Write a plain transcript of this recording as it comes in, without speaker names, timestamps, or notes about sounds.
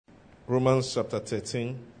Romans chapter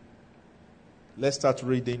 13. Let's start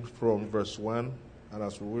reading from verse 1. And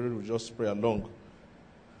as we read, we'll just pray along.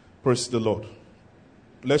 Praise the Lord.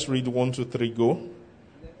 Let's read 1, 2, 3, go.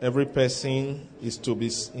 Every person is to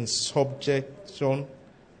be in subjection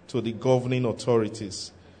to the governing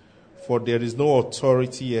authorities. For there is no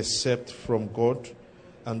authority except from God,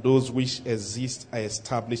 and those which exist are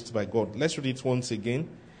established by God. Let's read it once again.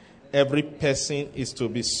 Every person is to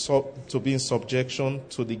be in subjection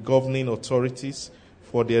to the governing authorities,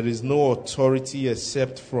 for there is no authority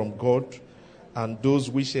except from God, and those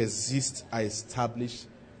which exist are established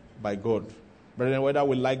by God. Brethren, whether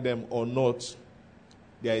we like them or not,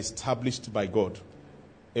 they are established by God.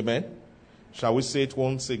 Amen? Shall we say it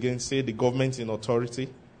once again? Say the government in authority.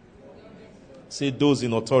 Say those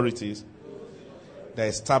in authorities. They are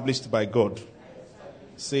established by God.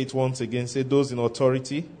 Say it once again. Say those in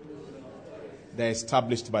authority. They are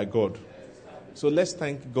established by God. So let's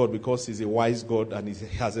thank God because He's a wise God and He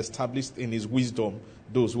has established in His wisdom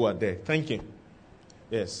those who are there. Thank Him.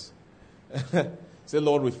 Yes. Say,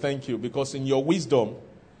 Lord, we thank you because in your wisdom,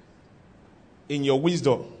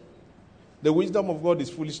 the wisdom of God is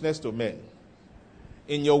foolishness to men.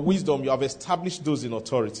 In your wisdom, you have established those in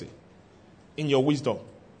authority. In your wisdom.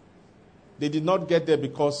 They did not get there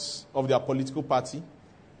because of their political party.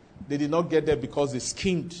 They did not get there because they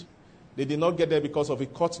schemed. They did not get there because of a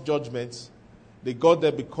court judgment. They got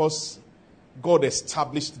there because God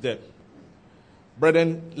established them.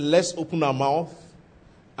 Brethren, let's open our mouth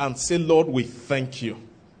and say, Lord, we thank you.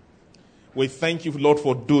 We thank you, Lord,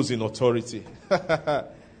 for those in authority.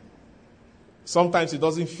 Sometimes it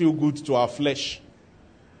doesn't feel good to our flesh.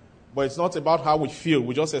 But it's not about how we feel.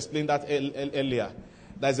 We just explained that earlier.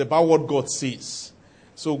 That's about what God says.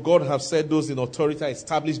 So God has said those in authority are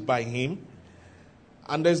established by Him.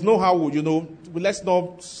 And there's no how, let's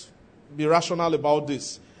not be rational about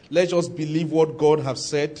this. Let's just believe what God has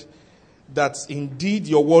said, that indeed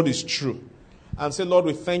your word is true. And say, Lord,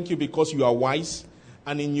 we thank you because you are wise.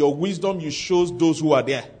 And in your wisdom, you show those who are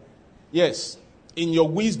there. Yes. In your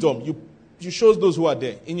wisdom, you show those who are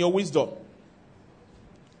there. In your wisdom.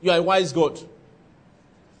 You are a wise God.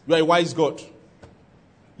 You are a wise God.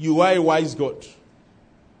 You are a wise God.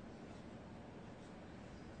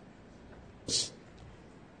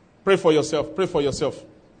 Pray for yourself. Pray for yourself.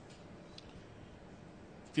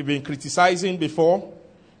 If you've been criticizing before,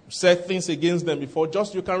 said things against them before,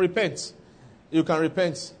 just you can repent. You can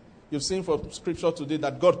repent. You've seen from scripture today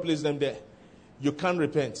that God placed them there. You can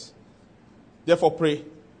repent. Therefore pray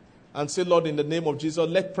and say, Lord, in the name of Jesus,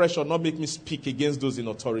 let pressure not make me speak against those in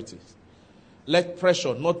authority. Let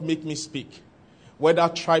pressure not make me speak. Whether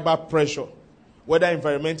tribal pressure, whether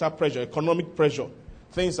environmental pressure, economic pressure,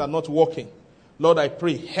 things are not working. Lord, I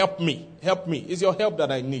pray, help me. Help me. It's your help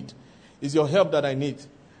that I need. It's your help that I need.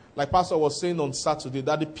 Like Pastor was saying on Saturday,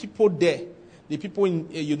 that the people there, the people in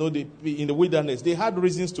the wilderness, they had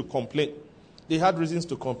reasons to complain. They had reasons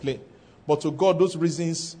to complain. But to God, those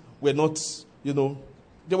reasons were not, they didn't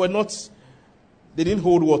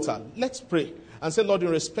hold water. Let's pray and say, Lord,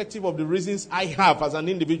 irrespective of the reasons I have as an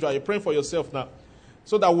individual, you're praying for yourself now,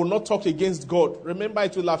 so that I will not talk against God. Remember,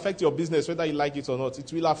 it will affect your business, whether you like it or not.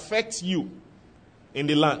 It will affect you in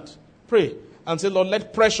the land. Pray and say, Lord,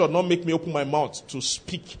 let pressure not make me open my mouth to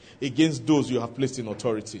speak against those you have placed in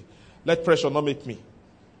authority. Let pressure not make me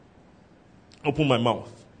open my mouth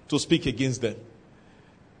to speak against them.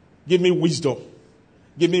 Give me wisdom.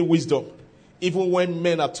 Give me wisdom. Even when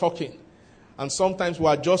men are talking, and sometimes we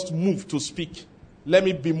are just moved to speak. Let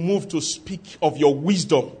me be moved to speak of your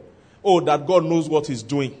wisdom. Oh, that God knows what He's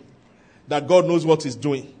doing. That God knows what He's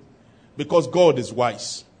doing. Because God is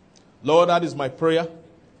wise. Lord, that is my prayer.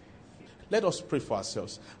 Let us pray for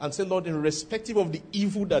ourselves and say, Lord, irrespective of the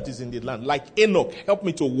evil that is in the land, like Enoch, help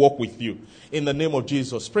me to walk with you. In the name of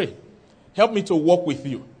Jesus, pray. Help me to walk with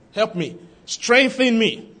you. Help me. Strengthen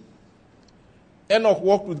me. Enoch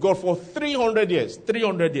walked with God for 300 years.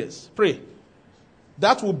 300 years. Pray.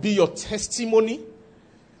 That will be your testimony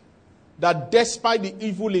that despite the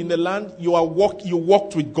evil in the land, you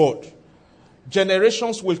walked with God.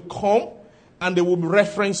 Generations will come and they will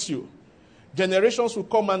reference you. Generations will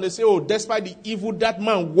come and they say, oh, despite the evil, that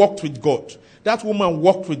man walked with God. That woman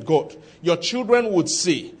walked with God. Your children would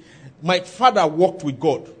say, my father walked with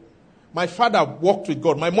God. My father walked with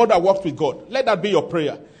God. My mother walked with God. Let that be your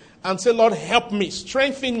prayer. And say, Lord, help me.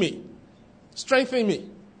 Strengthen me. Strengthen me.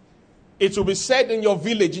 It will be said in your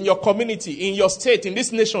village, in your community, in your state, in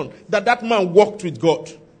this nation, that man walked with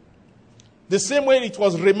God. The same way it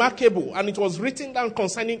was remarkable and it was written down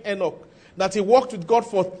concerning Enoch that he walked with God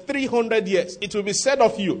for 300 years. It will be said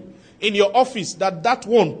of you in your office that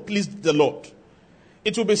one pleased the Lord.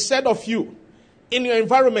 It will be said of you in your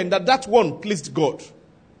environment that that one pleased God.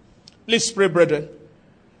 Please pray, brethren.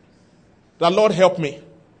 The Lord help me.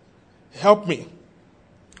 Help me.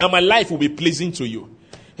 And my life will be pleasing to you.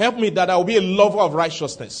 Help me that I will be a lover of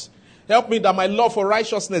righteousness. Help me that my love for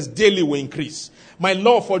righteousness daily will increase. My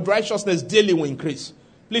love for righteousness daily will increase.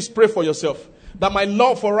 Please pray for yourself. That my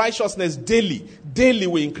love for righteousness daily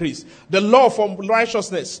will increase. The love for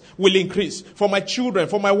righteousness will increase. For my children,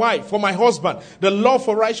 for my wife, for my husband. The love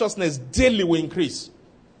for righteousness daily will increase.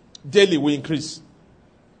 Daily will increase.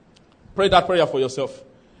 Pray that prayer for yourself.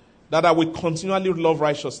 That I will continually love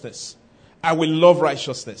righteousness. I will love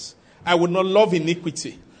righteousness. I will not love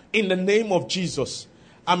iniquity. In the name of Jesus.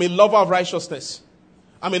 I'm a lover of righteousness.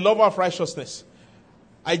 I'm a lover of righteousness.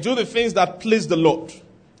 I do the things that please the Lord.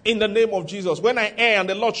 In the name of Jesus. When I err and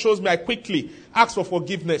the Lord shows me, I quickly ask for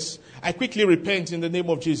forgiveness. I quickly repent in the name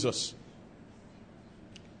of Jesus.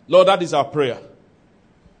 Lord, that is our prayer.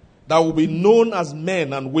 That will be known as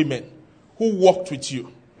men and women who walked with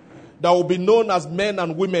you. That will be known as men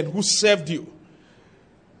and women who served you.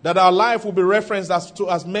 That our life will be referenced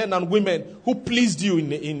as men and women who pleased you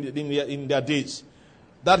in their days.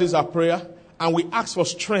 That is our prayer. And we ask for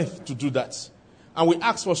strength to do that. And we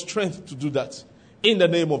ask for strength to do that. In the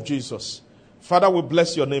name of Jesus. Father, we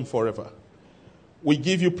bless your name forever. We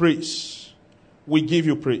give you praise. We give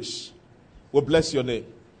you praise. We bless your name.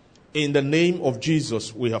 In the name of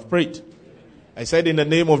Jesus, we have prayed. I said in the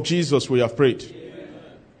name of Jesus, we have prayed.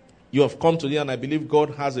 You have come today and I believe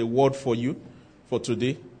God has a word for you for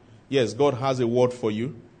today. Yes, God has a word for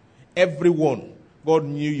you. Everyone, God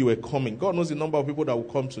knew you were coming. God knows the number of people that will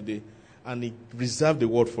come today and He reserved the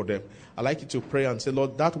word for them. I'd like you to pray and say,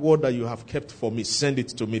 Lord, that word that you have kept for me, send it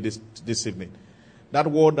to me this evening. That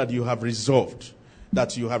word that you have resolved,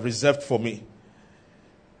 that you have reserved for me.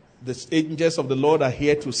 The angels of the Lord are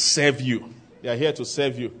here to serve you. They are here to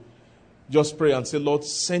serve you. Just pray and say, Lord,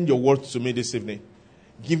 send your word to me this evening.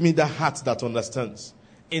 Give me that heart that understands.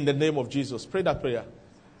 In the name of Jesus. Pray that prayer.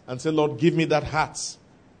 And say, Lord, give me that heart.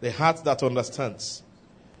 The heart that understands.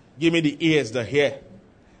 Give me the ears that hear.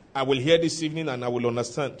 I will hear this evening and I will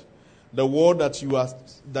understand. The word that you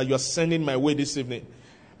are sending my way this evening.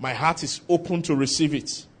 My heart is open to receive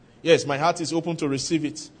it. Yes, my heart is open to receive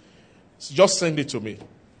it. So just send it to me.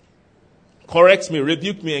 Correct me,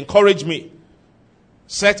 rebuke me, encourage me.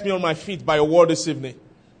 Set me on my feet by your word this evening.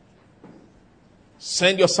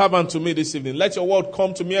 Send your servant to me this evening. Let your word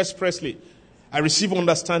come to me expressly. I receive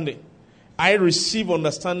understanding. I receive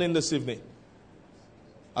understanding this evening.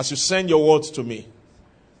 As you send your words to me.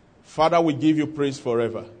 Father, we give you praise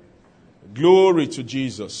forever. Glory to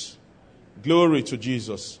Jesus. Glory to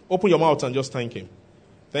Jesus. Open your mouth and just thank Him.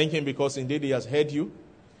 Thank Him because indeed He has heard you.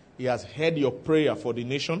 He has heard your prayer for the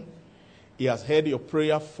nation. He has heard your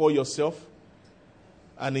prayer for yourself.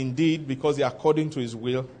 And indeed, because He according to His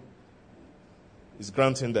will, is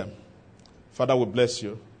granting them. Father, we bless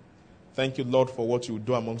you. Thank you, Lord, for what you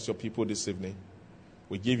do amongst your people this evening.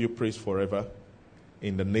 We give you praise forever.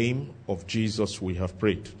 In the name of Jesus, we have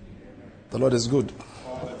prayed. The Lord is good.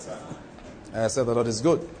 All the time. I said the Lord is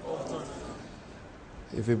good.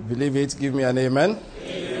 If you believe it, give me an amen.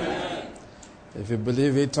 Amen. If you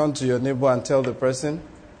believe it, turn to your neighbor and tell the person,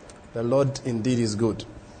 the Lord indeed is good.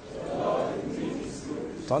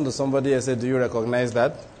 Turn to somebody and say, do you recognize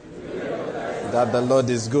that? That the Lord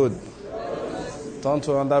is good. Turn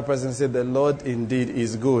to another person and say, the Lord indeed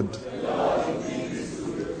is good.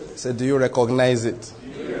 Say, do you recognize it?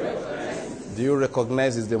 Do you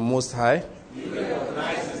recognize it's the Most High?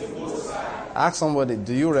 Ask somebody,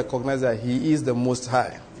 do you recognize that He is the Most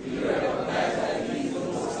High?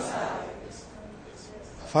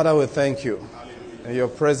 Father, we thank you. In your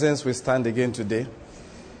presence we stand again today,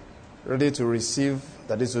 ready to receive,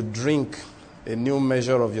 that is to drink a new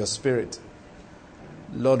measure of your Spirit.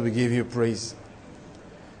 Lord, we give you praise.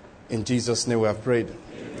 In Jesus' name we have prayed.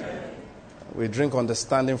 Amen. We drink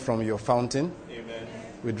understanding from your fountain. Amen.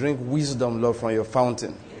 We drink wisdom, Lord, from your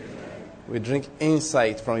fountain. Amen. We drink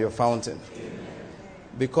insight from your fountain. Amen.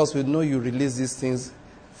 Because we know you release these things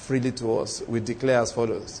freely to us, we declare as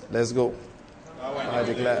follows. Let's go. I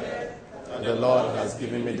declare that the Lord has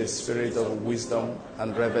given me the spirit of wisdom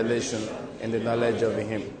and revelation in the knowledge of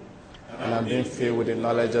Him. And I'm being filled with the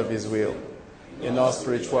knowledge of His will, in all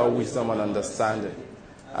spiritual wisdom and understanding.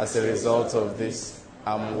 As a result of this,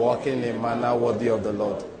 I'm walking in a manner worthy of the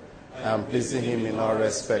Lord. I'm pleasing Him in all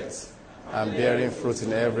respects. I'm bearing fruit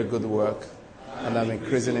in every good work, and I'm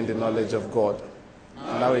increasing in the knowledge of God.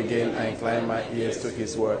 Now again, I incline my ears to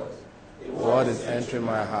His word. The word is entering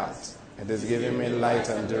my heart. It is giving me light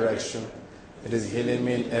and direction. It is healing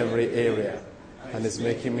me in every area. and is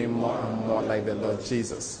making me more and more like the Lord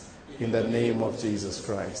Jesus. In the name of Jesus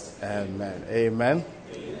Christ. Amen. Amen.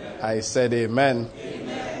 I said amen.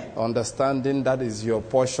 Understanding that is your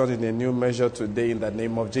portion in a new measure today in the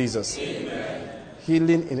name of Jesus. Amen.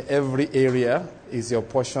 Healing in every area is your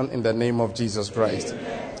portion in the name of Jesus Christ.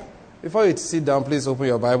 Amen. Before you sit down, please open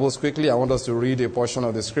your Bibles quickly. I want us to read a portion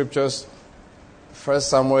of the scriptures. 1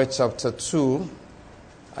 Samuel chapter 2.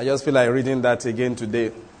 I just feel like reading that again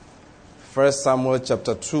today. 1 Samuel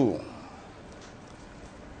chapter 2.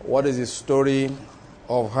 What is the story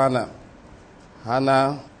of Hannah?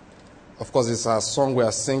 Hannah, of course, it's our song we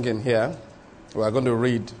are singing here. We are going to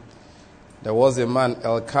read. There was a man,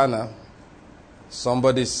 Elkanah.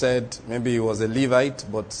 Somebody said maybe he was a Levite,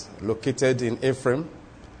 but located in Ephraim.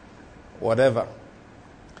 Whatever.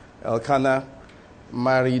 Elkanah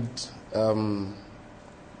married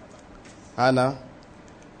Hannah,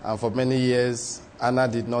 and for many years, Hannah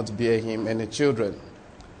did not bear him any children.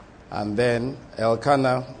 And then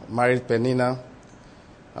Elkanah married Peninnah,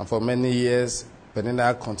 and for many years,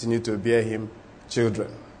 Peninnah continued to bear him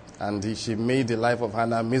children. And she made the life of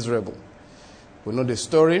Hannah miserable. We know the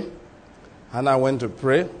story. Hannah went to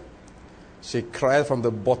pray. She cried from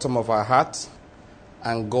the bottom of her heart,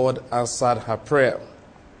 and God answered her prayer.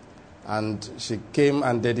 And she came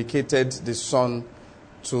and dedicated the son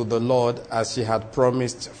to the Lord as she had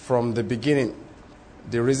promised from the beginning.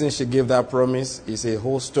 The reason she gave that promise is a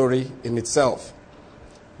whole story in itself.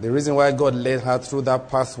 The reason why God led her through that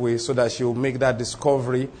pathway so that she will make that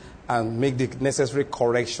discovery and make the necessary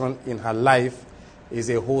correction in her life is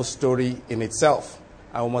a whole story in itself.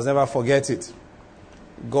 And we must never forget it.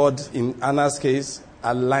 God, in Anna's case,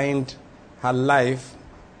 aligned her life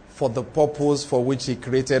for the purpose for which He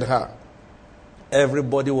created her.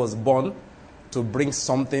 Everybody was born to bring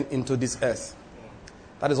something into this earth.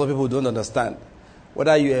 That is what people don't understand.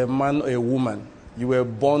 Whether you're a man or a woman, you were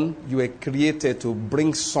born, you were created to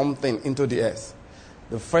bring something into the earth.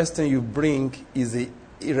 The first thing you bring is a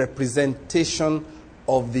representation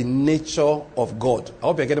of the nature of God. I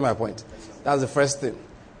hope you're getting my point. That's the first thing.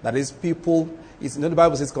 That is, people, the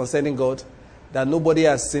Bible says concerning God, that nobody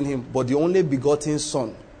has seen Him, but the only begotten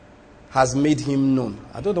Son has made Him known.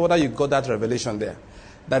 I don't know whether you got that revelation there.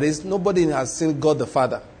 That is, nobody has seen God the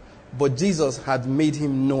Father, but Jesus had made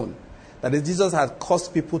Him known. That is, Jesus had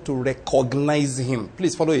caused people to recognize Him.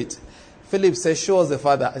 Please follow it. Philip said, show us the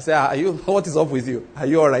Father. I said, what is up with you? Are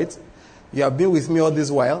you all right? You have been with me all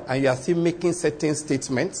this while, and you are still making certain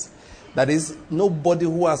statements. That is, nobody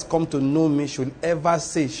who has come to know me should ever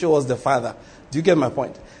say, show us the Father. Do you get my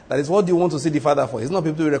point? That is, what do you want to see the Father for? It's not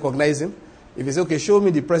people to recognize Him. If you say, okay, show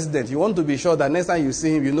me the president, you want to be sure that next time you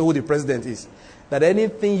see him, you know who the president is. That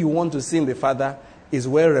anything you want to see in the Father is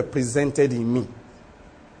well represented in me.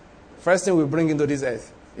 First thing we bring into this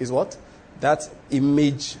earth is what? That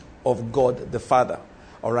image of God the Father.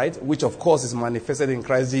 All right? Which, of course, is manifested in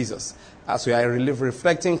Christ Jesus. As we are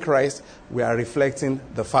reflecting Christ, we are reflecting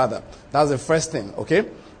the Father. That's the first thing, okay?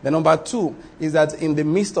 The number two is that in the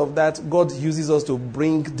midst of that, God uses us to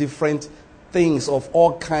bring different things of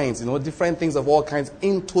all kinds, different things of all kinds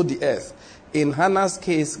into the earth. In Hannah's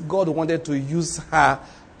case, God wanted to use her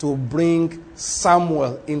to bring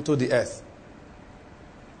Samuel into the earth.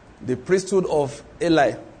 The priesthood of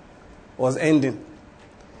Eli was ending.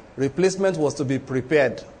 Replacement was to be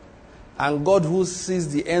prepared. And God, who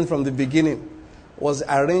sees the end from the beginning, was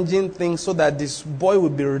arranging things so that this boy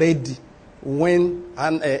would be ready when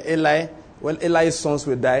Eli's sons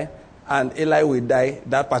will die, and Eli will die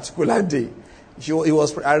that particular day. He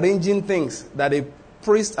was arranging things that a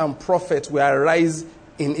priest and prophet will arise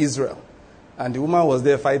in Israel. And the woman was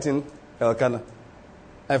there fighting Elkanah,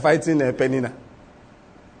 fighting Peninnah.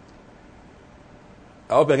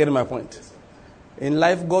 I hope you're getting my point. In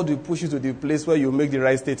life, God will push you to the place where you make the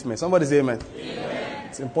right statement. Somebody say amen. Amen.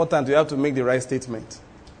 It's important. You have to make the right statement.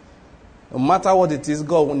 No matter what it is,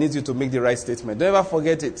 God needs you to make the right statement. Don't ever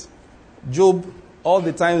forget it. Job, all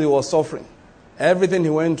the time he was suffering, everything he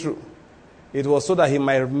went through, it was so that he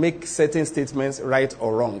might make certain statements right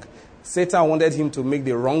or wrong. Satan wanted him to make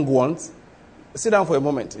the wrong ones. Sit down for a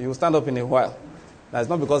moment. You will stand up in a while. That's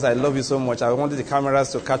not because I love you so much. I wanted the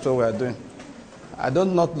cameras to catch what we are doing. I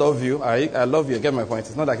don't not love you. I love you. Get my point.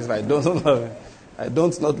 It's not like I don't love you. I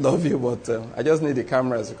don't not love you, but I just need the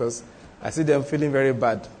cameras because I see them feeling very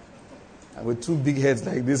bad. And with two big heads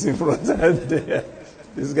like this in front,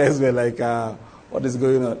 these guys were like, what is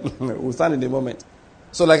going on? We'll stand in a moment.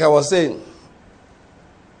 So like I was saying,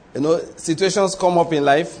 situations come up in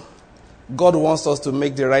life. God wants us to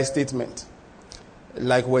make the right statement.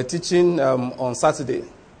 Like we're teaching on Saturday,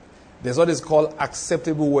 there's what is called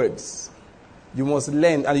acceptable words. You must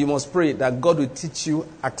learn and you must pray that God will teach you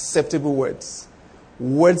acceptable words.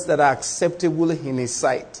 Words that are acceptable in His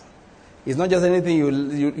sight. It's not just anything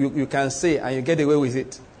you can say and you get away with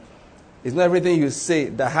it. It's not everything you say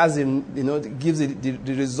that has, gives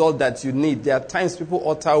the result that you need. There are times people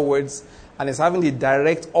utter words and it's having the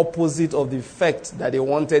direct opposite of the effect that they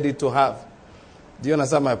wanted it to have. Do you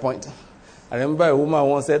understand my point? I remember a woman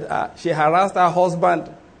once said she harassed her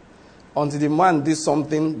husband until the man did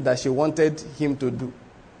something that she wanted him to do,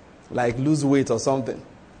 like lose weight or something.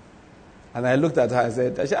 And I looked at her and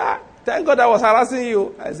said, thank God I was harassing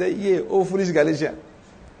you. I said, yeah, oh foolish Galatian.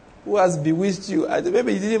 Who has bewitched you? I said,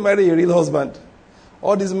 maybe you didn't marry a real husband.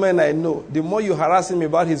 All these men I know, the more you harass him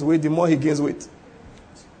about his weight, the more he gains weight.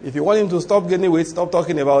 If you want him to stop gaining weight, stop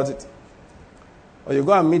talking about it. Or you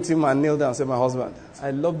go and meet him and kneel down and say, my husband,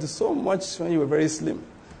 I loved you so much when you were very slim.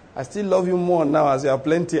 I still love you more now as you are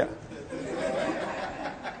plentier.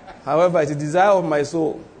 However, it's a desire of my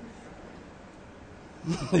soul.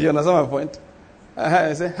 You understand my point?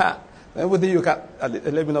 I say, everything you can,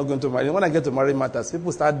 let me not go into marriage. When I get to marriage matters,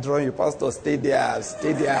 people start drawing you, pastor, stay there,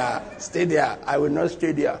 stay there, stay there. I will not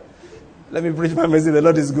stay there. Let me preach my message. The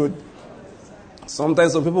Lord is good.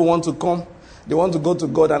 Sometimes some people want to come, they want to go to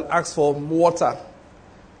God and ask for water.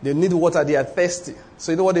 They need water, they are thirsty.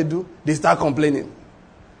 So you know what they do? They start complaining.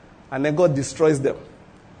 And then God destroys them.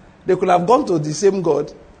 They could have gone to the same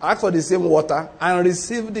God, asked for the same water, and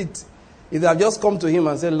received it. If they have just come to Him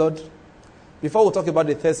and said, Lord, before we talk about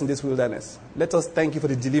the thirst in this wilderness, let us thank you for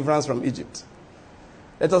the deliverance from Egypt.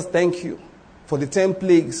 Let us thank you for the 10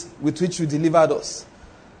 plagues with which you delivered us.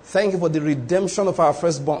 Thank you for the redemption of our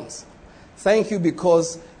firstborns. Thank you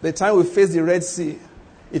because the time we faced the Red Sea,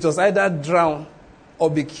 it was either drown or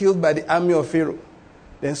be killed by the army of Pharaoh.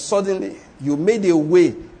 Then suddenly, you made a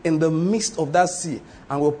way in the midst of that sea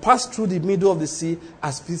and we passed through the middle of the sea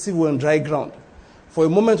as if we were on dry ground. For a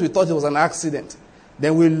moment, we thought it was an accident.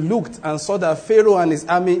 Then we looked and saw that Pharaoh and his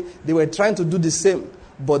army, they were trying to do the same,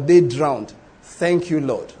 but they drowned. Thank you,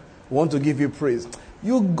 Lord. We want to give you praise.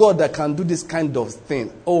 You, God, that can do this kind of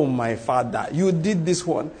thing. Oh, my Father, you did this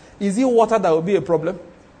one. Is it water that will be a problem?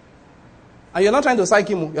 And you're not trying to psych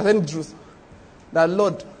him. You're telling the truth. That,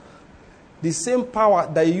 Lord, the same power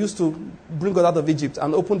that you used to bring us out of Egypt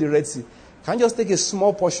and open the Red Sea, can you just take a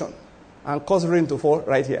small portion and cause rain to fall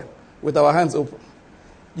right here with our hands open?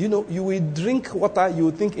 You know, you will drink water, you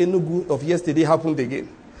will think Enugu of yesterday happened again.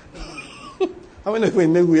 How many of you were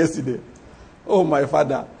in Enugu yesterday? Oh, my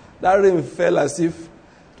Father. That rain fell as if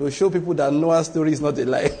to show people that Noah's story is not a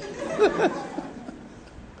lie.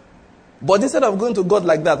 But instead of going to God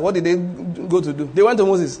like that, what did they go to do? They went to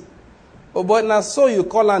Moses. Oh, but now so you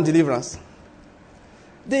call on deliverance.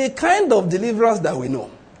 The kind of deliverance that we know.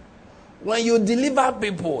 When you deliver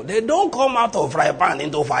people, they don't come out of fry pan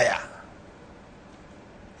into fire.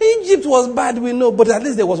 Egypt was bad, we know, but at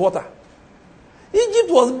least there was water. Egypt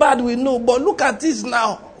was bad, we know, but look at this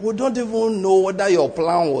now. We don't even know whether your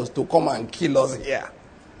plan was to come and kill us here.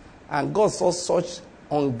 And God saw such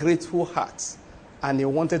ungrateful hearts, and He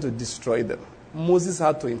wanted to destroy them. Moses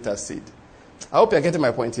had to intercede. I hope you're getting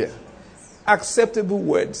my point here. Acceptable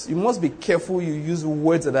words. You must be careful you use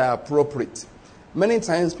words that are appropriate. Many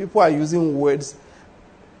times people are using words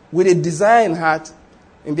with a desire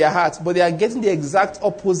in their heart, but they are getting the exact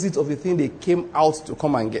opposite of the thing they came out to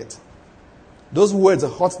come and get. Those words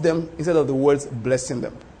hurt them instead of the words blessing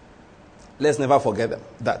them. Let's never forget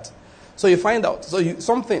that. So you find out.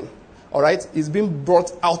 Something, all right, is being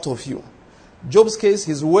brought out of you. Job's case,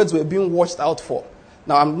 his words were being watched out for.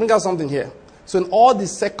 Now, I'm bringing out something here. So in all the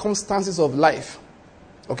circumstances of life,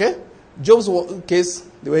 okay, Job's case,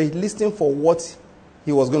 they were listening for what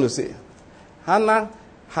he was going to say. Hannah,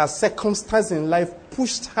 her circumstance in life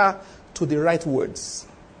pushed her to the right words.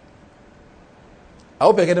 I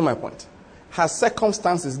hope you're getting my point. Her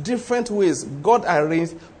circumstances, different ways God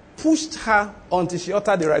arranged, pushed her until she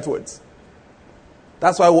uttered the right words.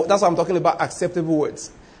 That's why I'm talking about acceptable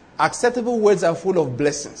words. Acceptable words are full of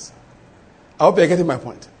blessings. I hope you're getting my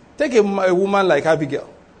point. Take a woman like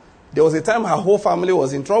Abigail. There was a time her whole family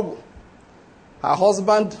was in trouble. Her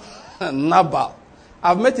husband, Nabal.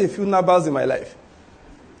 I've met a few Nabals in my life.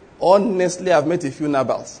 Honestly, I've met a few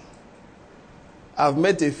Nabals. I've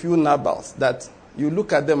met a few Nabals that you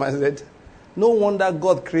look at them and said, no wonder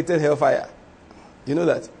God created hellfire. You know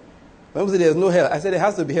that? When people say there's no hell, I said there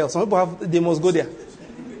has to be hell. Some people they must go there.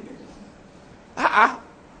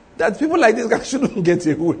 That people like this guy shouldn't get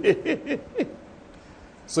away.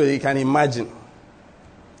 So you can imagine,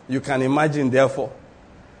 therefore,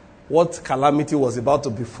 what calamity was about to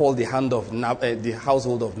befall the hand of the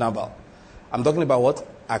household of Nabal. I'm talking about what?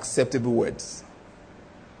 Acceptable words.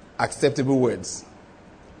 acceptable words.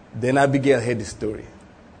 Then Abigail heard the story.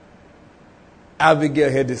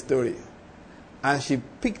 Abigail heard the story. And she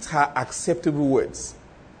picked her acceptable words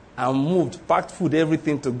and moved, packed food,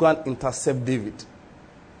 everything to go and intercept David.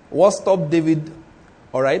 What stopped David,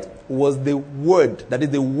 all right, was the word, that is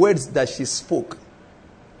the words that she spoke.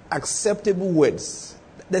 Acceptable words.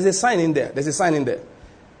 There's a sign in there. There's a sign in there.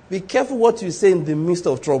 Be careful what you say in the midst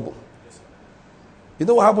of trouble. You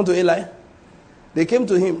know what happened to Eli? They came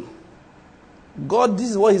to him. God, this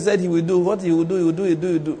is what he said he will do. What he will do, he will do, he will do,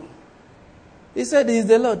 he will do. He said he is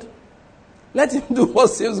the Lord. Let him do what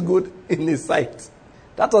seems good in his sight.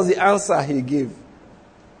 That was the answer he gave.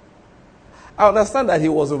 I understand that he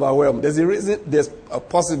was overwhelmed. There's a reason,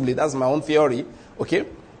 possibly, that's my own theory, okay?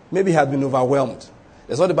 Maybe he had been overwhelmed.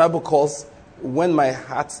 That's what the Bible calls when my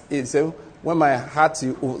heart is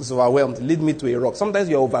overwhelmed, lead me to a rock. Sometimes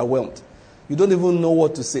you're overwhelmed. You don't even know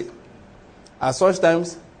what to say. At such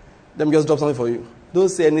times, let me just drop something for you. Don't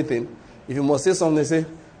say anything. If you must say something, say,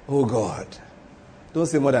 oh God. Don't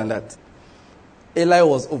say more than that. Eli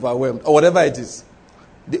was overwhelmed, or whatever it is.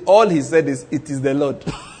 All he said is, it is the Lord.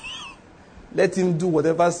 Let him do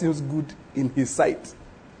whatever seems good in his sight.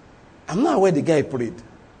 I'm not aware the guy prayed.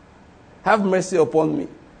 Have mercy upon me,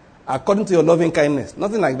 according to your loving kindness.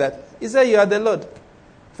 Nothing like that. He said, you are the Lord.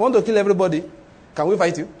 If you want to kill everybody, can we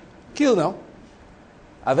fight you? Kill now.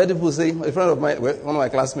 I've heard people say, a friend of mine, one of my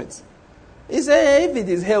classmates, he said, if it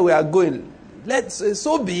is here we are going,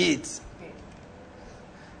 so be it.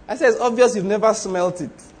 I said, it's obvious you've never smelt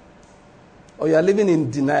it. Or you are living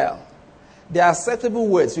in denial. They are acceptable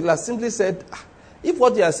words. You have simply said, if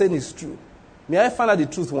what you are saying is true, may I find out the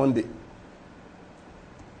truth one day?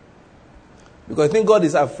 Because I think God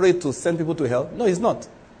is afraid to send people to hell. No, he's not.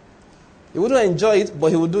 He wouldn't enjoy it,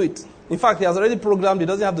 but he will do it. In fact, he has already programmed, he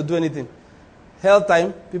doesn't have to do anything. Hell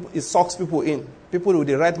time, it sucks people in. People with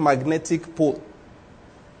the right magnetic pole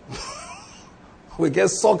will get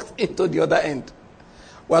sucked into the other end.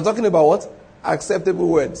 We are talking about what? Acceptable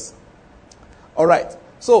words. All right.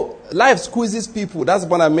 So, life squeezes people. That's the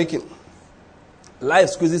point I'm making.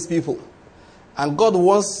 Life squeezes people. And God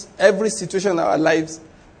wants every situation in our lives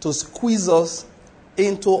to squeeze us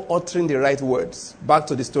into uttering the right words. Back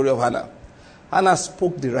to the story of Hannah. Hannah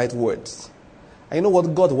spoke the right words. And you know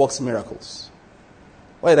what? God works miracles.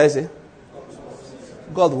 What did I say?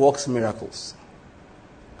 God works miracles.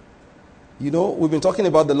 You know, we've been talking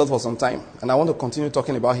about the Lord for some time, and I want to continue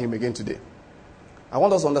talking about him again today. I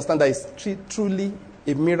want us to understand that he's truly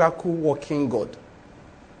a miracle-working God.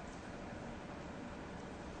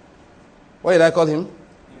 What did I call him?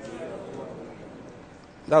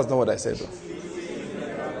 That's not what I said, though.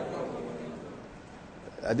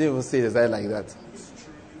 I didn't even say it like that.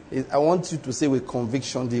 I want you to say with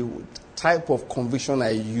conviction the type of conviction I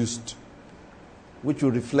used, which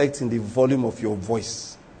will reflect in the volume of your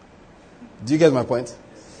voice. Do you get my point?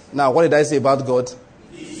 Now, what did I say about God?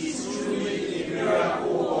 He is truly a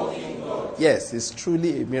miracle-working God. Yes, he's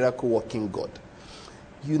truly a miracle-working God.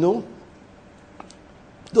 You know,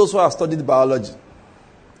 those who have studied biology,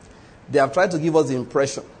 they have tried to give us the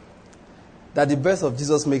impression that the birth of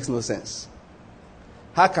Jesus makes no sense.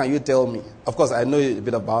 How can you tell me? Of course, I know a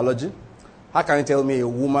bit of biology. How can you tell me a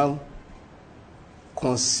woman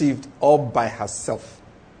conceived all by herself?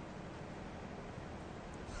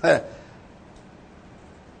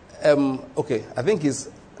 Okay, I think it's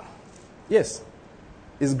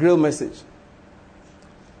Grail Message.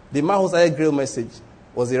 The man who started Grail Message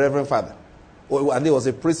was the Reverend Father. And he was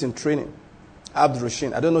a priest in training. Abd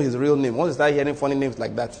Rushin. I don't know his real name. Once you start hearing funny names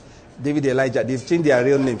like that, David Elijah, they've changed their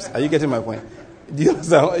real names. Are you getting my point? Do you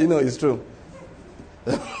understand? You know, it's true.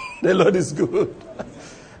 The Lord is good.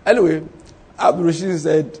 Anyway, Abd Rushin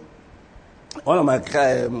said, one of my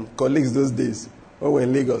colleagues those days, when we were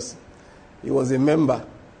in Lagos, he was a member.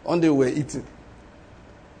 One day we were eating.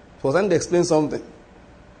 He was trying to explain something.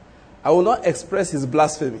 I will not express his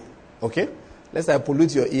blasphemy. Okay? Lest I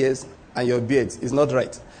pollute your ears and your beards. It's not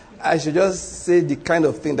right. I should just say the kind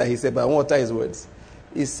of thing that he said, but I won't utter his words.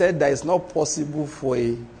 He said that it's not possible for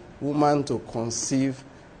a woman to conceive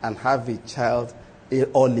and have a child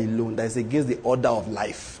all alone. That is against the order of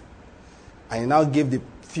life. And he now gave the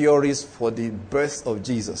theories for the birth of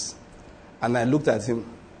Jesus. And I looked at him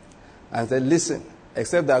and said, listen,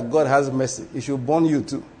 except that God has mercy, he should burn you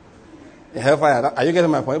too. In hellfire. Are you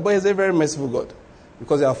getting my point? But he's a very merciful God.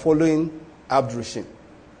 Because you are following Abd Rushin.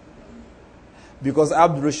 Because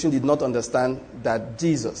Abd Rushin did not understand that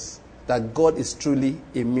that God is truly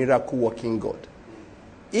a miracle-working God.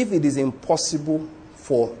 If it is impossible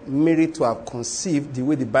for Mary to have conceived the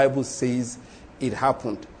way the Bible says it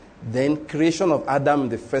happened, then creation of Adam in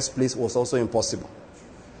the first place was also impossible.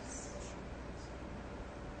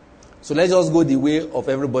 So let's just go the way of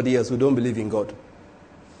everybody else who don't believe in God.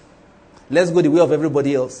 Let's go the way of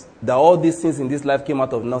everybody else, that all these things in this life came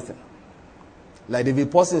out of nothing. Like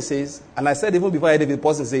David Pawson says, and I said even before I heard David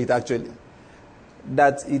Pawson say it actually,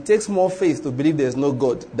 that it takes more faith to believe there is no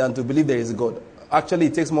God than to believe there is God. Actually,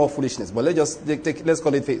 it takes more foolishness, but let's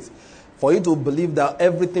call it faith. For you to believe that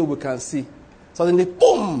everything we can see, suddenly,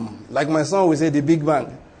 boom, like my son will say, the Big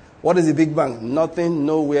Bang. What is the Big Bang? Nothing,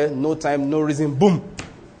 nowhere, no time, no reason, boom.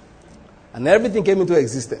 And everything came into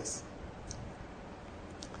existence.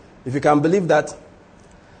 If you can believe that,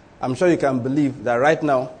 I'm sure you can believe that right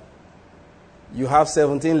now, you have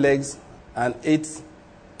 17 legs and 8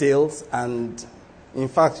 tails, and in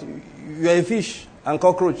fact, you are a fish and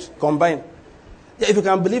cockroach combined. Yeah, if you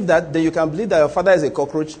can believe that, then you can believe that your father is a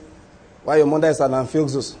cockroach, while your mother is an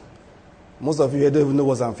Amphioxus. Most of you don't even know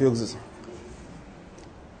what's Amphioxus.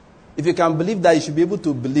 If you can believe that, you should be able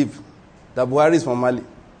to believe that Buhari is from Mali.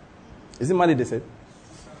 Is it Mali they said?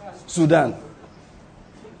 Sudan.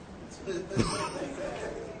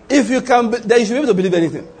 If you can, then you should be able to believe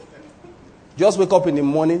anything. Just wake up in the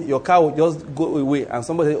morning, your car will just go away, and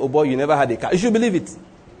somebody say, oh boy, you never had a car. You should believe it.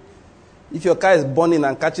 If your car is burning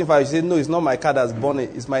and catching fire, you say, no, it's not my car that's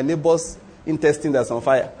burning. It's my neighbor's intestine that's on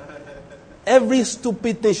fire. Every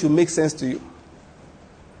stupid thing should make sense to you.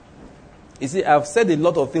 You see, I've said a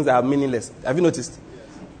lot of things that are meaningless. Have you noticed?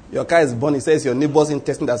 Your car is burning. It says your neighbor's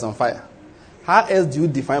intestine that's on fire. How else do you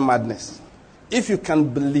define madness? If you can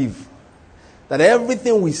believe that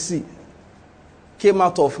everything we see came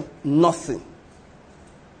out of nothing,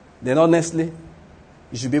 then honestly,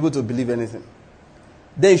 you should be able to believe anything.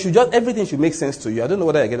 Then everything should make sense to you. I don't know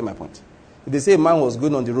whether you're getting my point. If they say a man was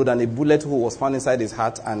going on the road and a bullet hole was found inside his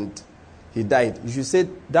heart and he died, you should say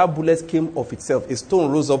that bullet came of itself. A stone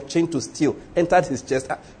rose up, chained to steel, entered his chest.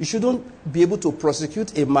 You shouldn't be able to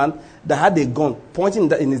prosecute a man that had a gun pointing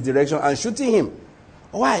in his direction and shooting him.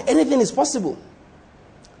 Why? Anything is possible.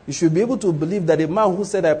 You should be able to believe that a man who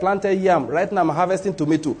said, I planted yam, right now I'm harvesting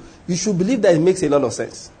tomato. You should believe that it makes a lot of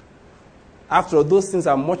sense. After all, those things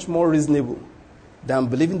are much more reasonable than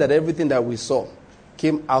believing that everything that we saw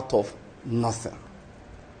came out of nothing.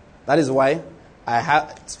 That is why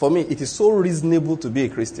for me, it is so reasonable to be a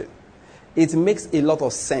Christian. It makes a lot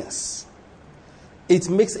of sense. It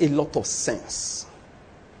makes a lot of sense.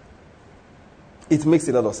 It makes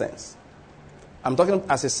a lot of sense. I'm talking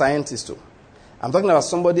as a scientist too. I'm talking about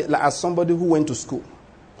somebody who went to school,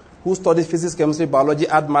 who studied physics, chemistry, biology,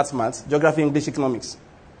 art, mathematics, geography, English, economics.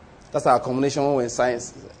 That's our combination when we're in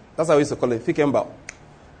science. That's how we used to call it, Fikembao.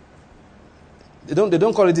 They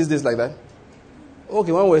don't call it these days like that.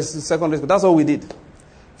 Okay, when we were in secondary school, that's all we did.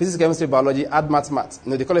 Physics, chemistry, biology, add mathematics.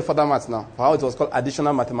 They call it further maths now. For how it was called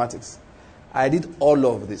additional mathematics. I did all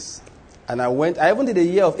of this. And I even did a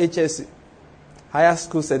year of HSC, higher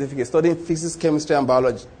school certificate, studying physics, chemistry, and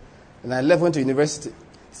biology. And I went to university.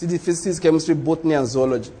 Studied physics, chemistry, botany, and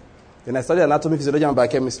zoology. Then I studied anatomy, physiology, and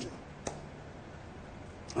biochemistry.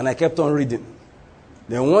 And I kept on reading.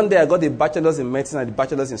 Then one day I got a bachelor's in medicine and a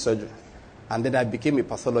bachelor's in surgery. And then I became a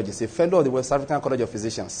pathologist, a fellow of the West African College of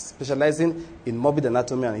Physicians, specializing in morbid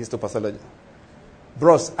anatomy and histopathology.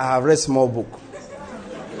 Bros, I have read small book.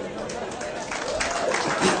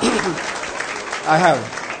 I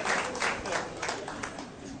have.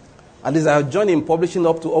 At least I have joined in publishing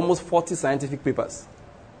up to almost 40 scientific papers.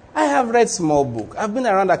 I have read small book. I've been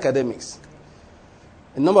around academics.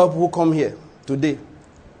 A number of people who come here today,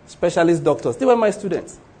 specialist doctors, they were my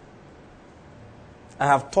students. I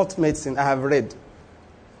have taught medicine. I have read.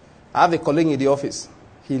 I have a colleague in the office.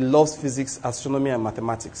 He loves physics, astronomy, and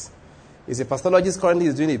mathematics. He's a pathologist. Currently,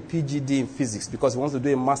 he's doing a PhD in physics because he wants to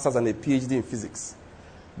do a master's and a PhD in physics.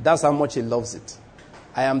 That's how much he loves it.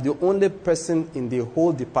 I am the only person in the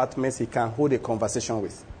whole department he can hold a conversation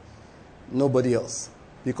with. Nobody else.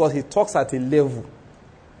 Because he talks at a level.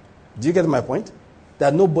 Do you get my point?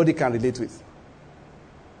 That nobody can relate with.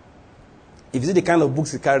 If you see the kind of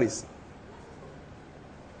books he carries,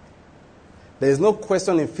 there is no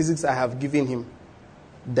question in physics I have given him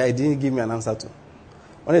that he didn't give me an answer to.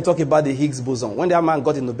 When they talk about the Higgs boson, when that man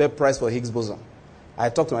got a Nobel Prize for Higgs boson, I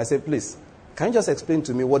talked to him, I said, please, can you just explain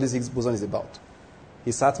to me what this Higgs boson is about?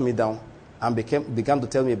 He sat me down and began to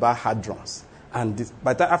tell me about hadrons. And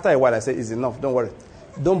but after a while, I said, it's enough, don't worry.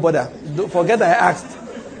 Don't bother. Forget that I asked.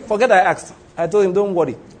 Forget I asked. I told him, don't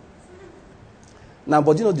worry. Now,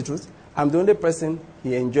 but you know the truth? I'm the only person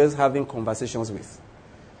he enjoys having conversations with.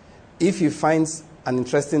 If he finds an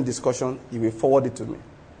interesting discussion, he will forward it to me.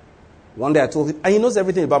 One day I told him, and he knows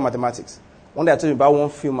everything about mathematics. One day I told him about one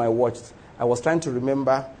film I watched. I was trying to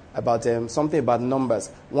remember about something about numbers.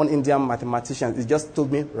 One Indian mathematician, he just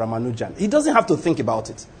told me Ramanujan. He doesn't have to think about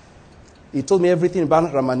it. He told me everything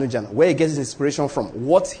about Ramanujan, where he gets his inspiration from,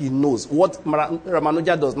 what he knows, what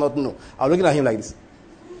Ramanujan does not know. I was looking at him like this.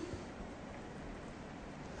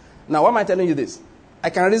 Now, why am I telling you this? I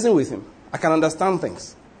can reason with him. I can understand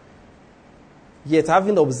things. Yet,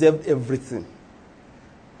 having observed everything,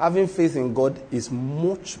 having faith in God is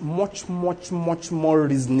much more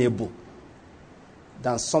reasonable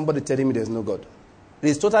than somebody telling me there's no God. It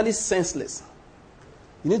is totally senseless.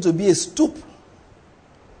 You need to be a stoop.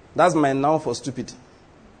 That's my noun for stupid.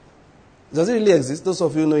 Does it really exist? Those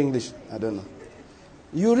of you know English? I don't know.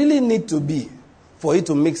 You really need to be for it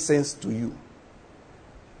to make sense to you.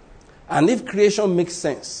 And if creation makes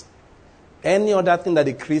sense, any other thing that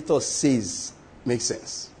the Creator says makes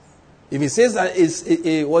sense. If he says that it's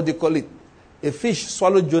what do you call it? A fish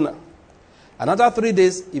swallowed Jonah. Another 3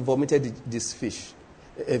 days, he vomited this fish.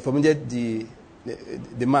 He vomited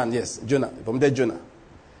the man, yes, Jonah. He vomited Jonah.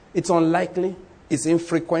 It's unlikely. It's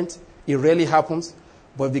infrequent. It rarely happens.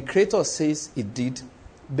 But if the Creator says it did,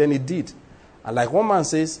 then it did. And like one man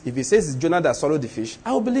says, if he says it's Jonah that swallowed the fish,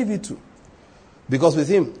 I will believe it too. Because with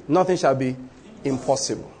him, nothing shall be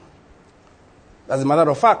impossible. As a matter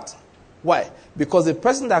of fact. Why? Because the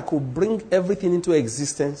person that could bring everything into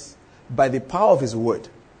existence by the power of his word,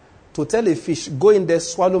 to tell a fish, go in there,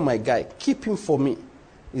 swallow my guy, keep him for me,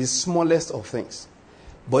 is the smallest of things.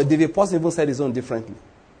 But the person even said his own differently.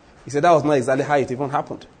 He said that was not exactly how it even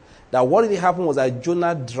happened. That what really happened was that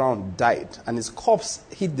Jonah drowned, died, and his corpse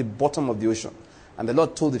hit the bottom of the ocean. And the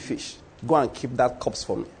Lord told the fish, go and keep that corpse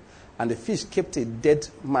for me. And the fish kept a dead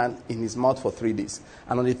man in his mouth for 3 days.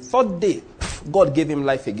 And on the third day, God gave him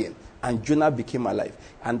life again. And Jonah became alive.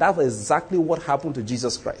 And that's exactly what happened to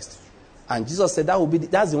Jesus Christ. And Jesus said,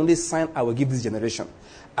 that's the only sign I will give this generation.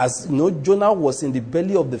 As you know, Jonah was in the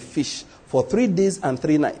belly of the fish for 3 days and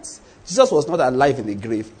 3 nights. Jesus was not alive in the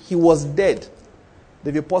grave. He was dead.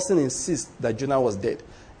 The person insists that Jonah was dead.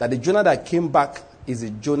 That the Jonah that came back is the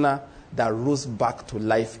Jonah that rose back to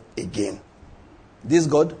life again. This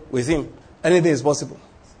God, with him, anything is possible.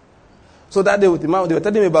 So that day with the man, they were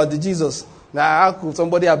telling me about the Jesus. Now, how could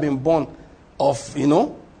somebody have been born of,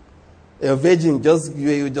 a virgin, just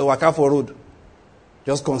walk out for road,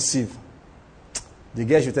 just conceive? The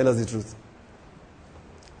girl should tell us the truth.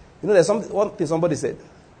 There's one thing somebody said.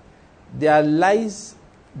 There are lies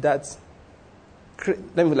that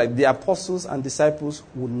the apostles and disciples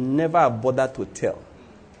would never have bothered to tell.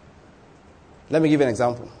 Let me give you an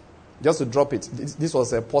example. Just to drop it. This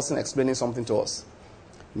was a person explaining something to us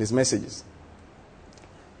in his messages.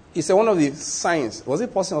 He said one of the signs, was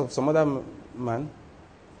it person or some other man,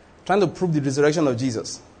 trying to prove the resurrection of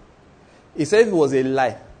Jesus. He said it was a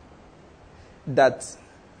lie, that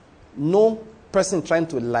no person trying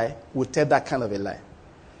to lie would tell that kind of a lie.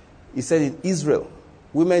 He said in Israel,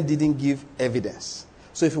 women didn't give evidence.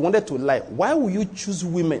 So if you wanted to lie, why would you choose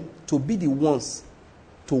women to be the ones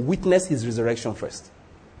to witness his resurrection first?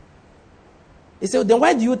 He said, then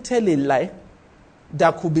why do you tell a lie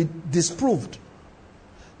that could be disproved?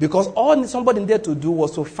 Because all somebody needed to do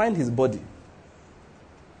was to find his body.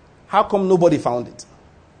 How come nobody found it?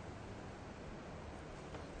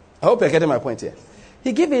 I hope you're getting my point here.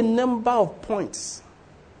 He gave a number of points.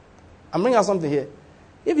 I'm bringing out something here.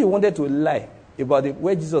 If you wanted to lie about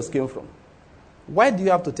where Jesus came from, why do you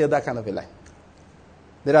have to tell that kind of a lie?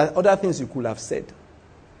 There are other things you could have said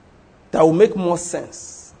that will make more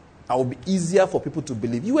sense and will be easier for people to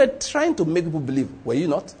believe. You were trying to make people believe, were you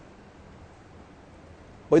not?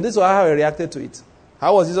 But this is how I reacted to it.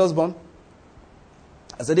 How was Jesus born?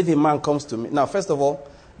 I said, if a man comes to me. Now, first of all,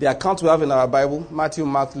 the accounts we have in our Bible, Matthew,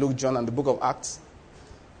 Mark, Luke, John, and the book of Acts,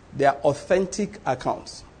 they are authentic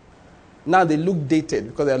accounts. Now, they look dated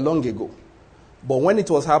because they are long ago. But when it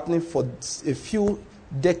was happening for a few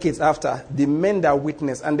decades after, the men that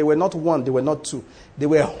witnessed, and they were not one, they were not two, there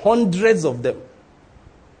were hundreds of them.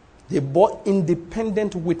 They bore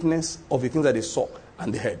independent witness of the things that they saw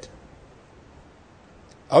and they heard.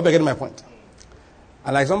 I hope you're getting my point.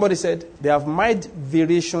 And like somebody said, there have mild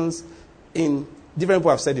variations in, different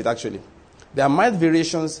people have said it actually. There are mild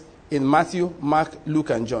variations in Matthew, Mark, Luke,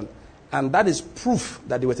 and John. And that is proof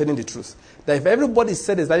that they were telling the truth. That if everybody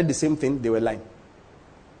said exactly the same thing, they were lying.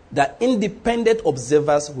 That independent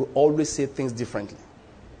observers will always say things differently.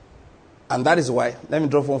 And that is why, let me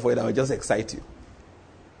drop one for you that will just excite you.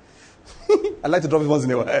 I like to drop it once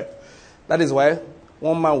in a while. That is why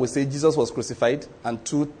one man will say Jesus was crucified and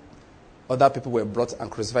 2 other people were brought and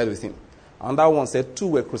crucified with him. Another one said 2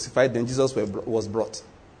 were crucified, then Jesus was brought.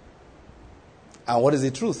 And what is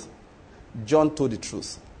the truth? John told the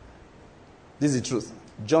truth. This is the truth.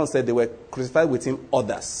 John said they were crucified with him,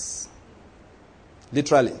 others.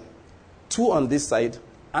 Literally. 2 on this side,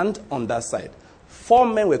 and on that side. 4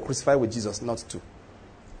 men were crucified with Jesus, not 2.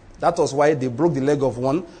 That was why they broke the leg of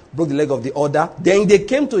one, broke the leg of the other. Then they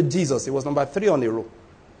came to Jesus. It was number 3 on the row.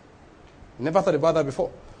 Never thought about that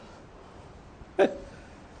before.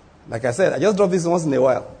 Like I said, I just drop this once in a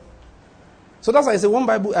while. So that's why I say one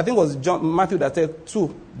Bible, I think it was Matthew that said 2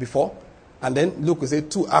 before, and then Luke will say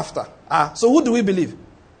 2 after. So who do we believe?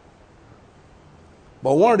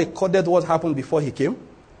 But one recorded what happened before he came,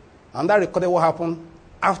 and that recorded what happened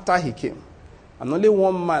after he came. And only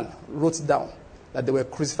one man wrote down that they were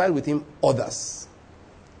crucified with him others.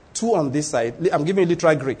 2 on this side. I'm giving you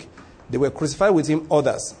literal Greek. They were crucified with him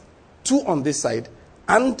others. 2 on this side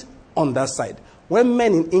and on that side. When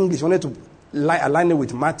men in English wanted to align it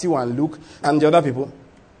with Matthew and Luke and the other people,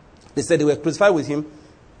 they said they were crucified with him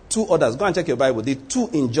 2 others. Go and check your Bible. The 2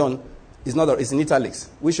 in John is in italics,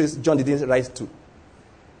 which is John didn't write 2.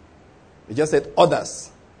 He just said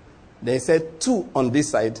others. They said 2 on this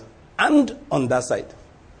side and on that side.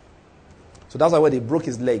 So that's why when they broke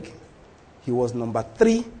his leg, he was number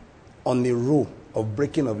 3 on the row of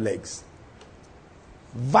breaking of legs.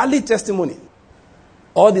 Valid testimony.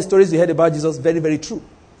 All the stories you heard about Jesus, very, very true.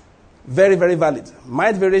 Very, very valid.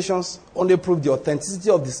 My variations only prove the authenticity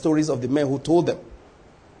of the stories of the men who told them.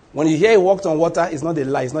 When you hear he walked on water, it's not a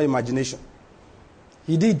lie, it's not imagination.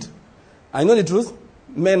 He did. I know the truth.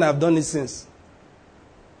 Men have done it since.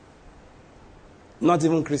 Not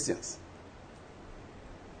even Christians.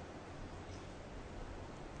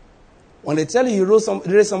 When they tell you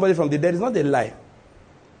he raised somebody from the dead, it's not a lie.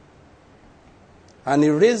 And he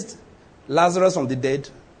raised Lazarus from the dead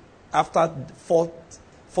after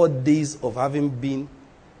 4 days of having been,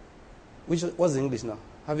 what's the English now?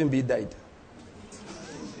 Having been died.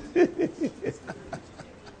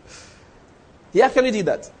 He actually did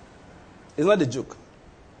that. It's not a joke.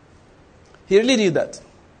 He really did that.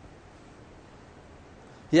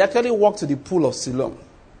 He actually walked to the pool of Siloam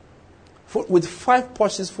with 5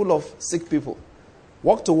 pouches full of sick people.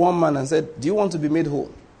 Walked to one man and said, "Do you want to be made whole?"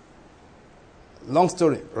 Long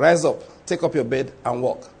story. Rise up, take up your bed and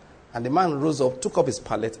walk. And the man rose up, took up his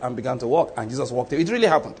pallet and began to walk. And Jesus walked away. It really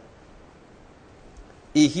happened.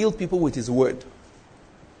 He healed people with his word.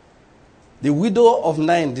 The widow of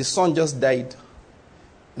Nain, the son just died.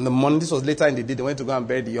 In the morning, this was later in the day, they went to go and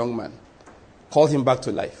bury the young man. Called him back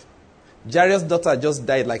to life. Jairus' daughter just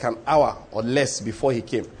died like an hour or less before he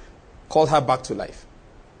came. Called her back to life.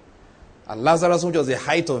 And Lazarus, which was the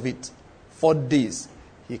height of it, 4 days,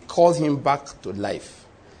 he called him back to life.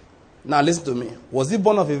 Now listen to me. Was he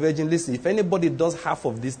born of a virgin? Listen, if anybody does half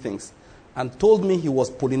of these things and told me he was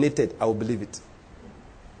pollinated, I will believe it.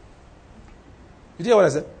 You hear what I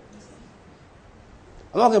said?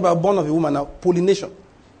 I'm not talking about born of a woman now. Pollination.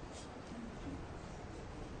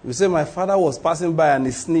 You say my father was passing by and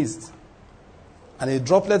he sneezed. And a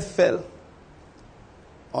droplet fell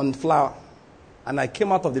on flower. And I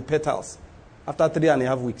came out of the petals after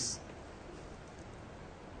 3.5 weeks.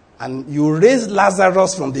 And you raised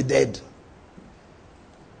Lazarus from the dead.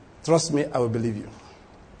 Trust me, I will believe you.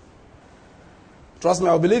 Trust me,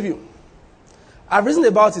 I will believe you. I've reasoned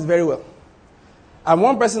about it very well. I'm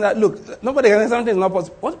one person that, look, nobody can say something is not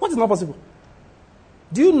possible. What is not possible?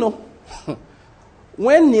 Do you know?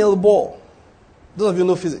 When Niels Bohr, those of you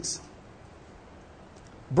know physics,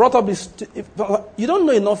 brought up this, you don't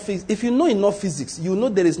know enough physics. If you know enough physics, you know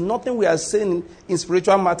there is nothing we are saying in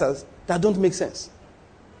spiritual matters that don't make sense.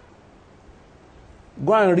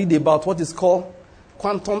 Go and read about what is called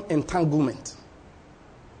quantum entanglement.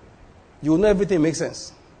 You will know everything makes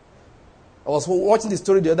sense. I was watching the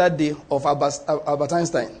story the other day of Albert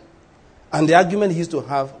Einstein and the argument he used to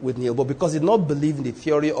have with Niels Bohr because he did not believe in the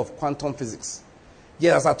theory of quantum physics.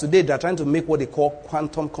 Yet as of today, they are trying to make what they call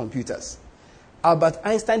quantum computers. Albert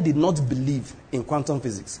Einstein did not believe in quantum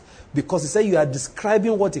physics because he said you are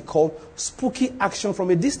describing what he called spooky action from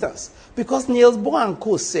a distance. Because Niels Bohr and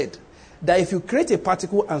co. said that if you create a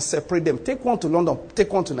particle and separate them, take one to London,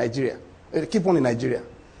 take one to Nigeria, keep one in Nigeria.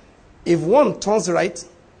 If one turns right,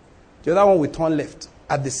 the other one will turn left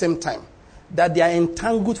at the same time. That they are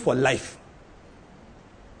entangled for life.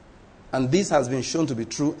 And this has been shown to be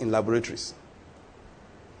true in laboratories.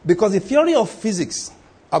 Because the theory of physics,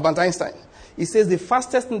 Albert Einstein, he says the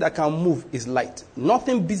fastest thing that can move is light.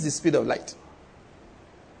 Nothing beats the speed of light.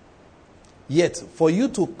 Yet, for you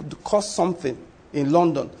to cause something in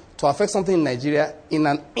London, to affect something in Nigeria, in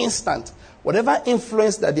an instant, whatever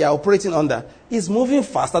influence that they are operating under is moving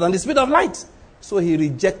faster than the speed of light. So he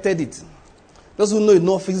rejected it. Those who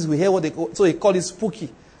know physics will hear what they call, so he called it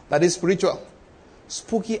spooky, that is spiritual.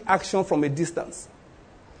 Spooky action from a distance.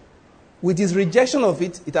 With his rejection of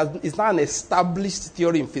it, it's now an established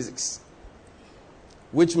theory in physics.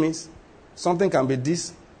 Which means something can be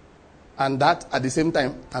this and that at the same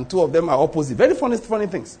time, and two of them are opposite. Very funny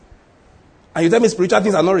things. And you tell me spiritual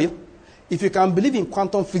things are not real? If you can believe in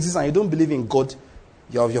quantum physics and you don't believe in God,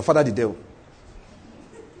 you're of your father the devil.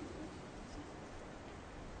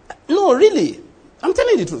 No, really. I'm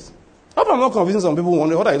telling you the truth. I hope I'm not confusing some people who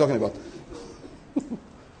wonder, what are you talking about?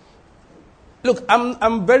 Look,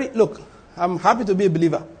 I'm happy to be a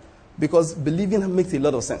believer because believing makes a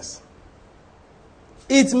lot of sense.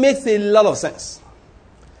 It makes a lot of sense.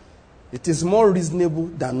 It is more reasonable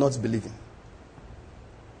than not believing.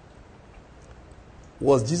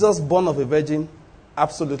 Was Jesus born of a virgin?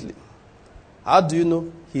 Absolutely. How do you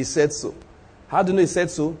know? He said so. How do you know he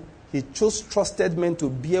said so? He chose trusted men to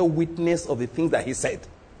bear witness of the things that he said.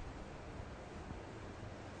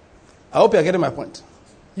 I hope you are getting my point.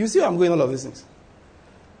 You see where I'm going all of these things.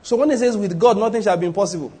 So when he says, with God, nothing shall be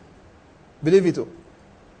impossible, believe it.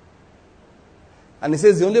 And he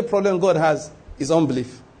says the only problem God has is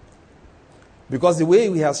unbelief. Because the way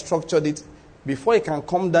we have structured it, before he can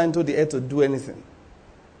come down to the earth to do anything,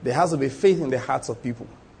 there has to be faith in the hearts of people.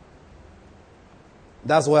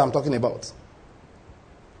 That's what I'm talking about.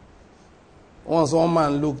 Once one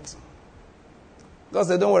man looked, God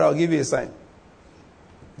said, don't worry, I'll give you a sign.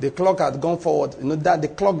 The clock had gone forward. You know that the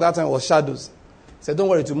clock that time was shadows. He said, don't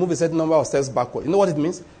worry, to move a certain number of steps backward. You know what it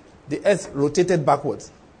means? The earth rotated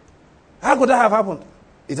backwards. How could that have happened?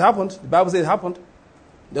 It happened. The Bible says it happened.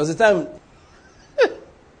 There was a time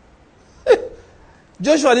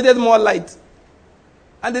Joshua needed more light.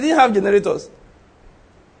 And they didn't have generators.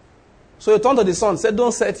 So he turned to the sun, said,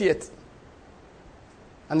 don't set yet.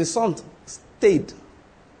 And the sun stayed.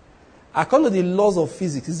 According to the laws of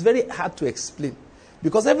physics, it's very hard to explain.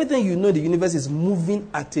 Because everything you know in the universe is moving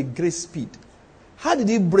at a great speed. How did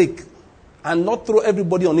it break and not throw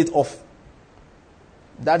everybody on it off?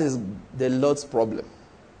 That is the Lord's problem.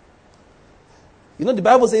 You know, the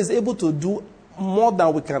Bible says it's able to do more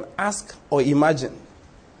than we can ask or imagine.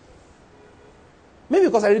 Maybe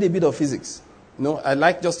because I read a bit of physics. You know, I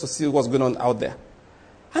like just to see what's going on out there.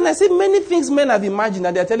 And I see many things men have imagined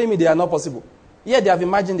and they're telling me they are not possible. Yeah, they have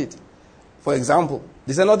imagined it. For example,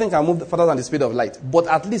 they say nothing can move faster than the speed of light. But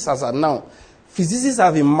at least as of now, physicists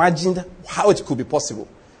have imagined how it could be possible.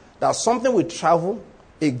 That something will travel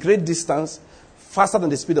a great distance faster than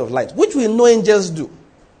the speed of light, which we know angels do.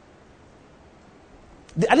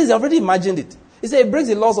 At least they already imagined it. He said it breaks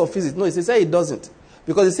the laws of physics. No, he said it doesn't.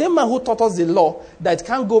 Because the same man who taught us the law that it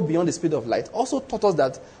can't go beyond the speed of light also taught us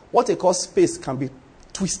that what they call space can be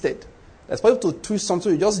twisted. That's possible to twist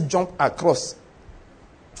something, you just jump across.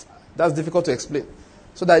 That's difficult to explain.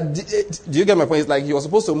 So that, do you get my point? It's like you were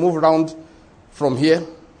supposed to move around from here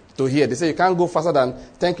to here. They say you can't go faster than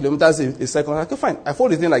 10 kilometers a second. Okay, fine. I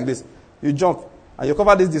fold the thing like this. You jump, and you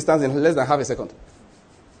cover this distance in less than half a second.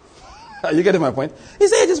 Are you getting my point? He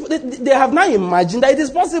said they have now imagined that it is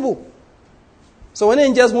possible. So when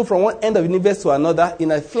angels move from one end of the universe to another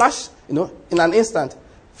in a flash, in an instant,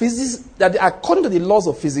 physics, that according to the laws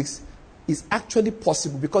of physics, is actually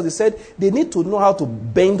possible because they said they need to know how to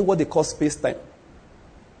bend what they call space-time.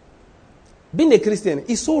 Being a Christian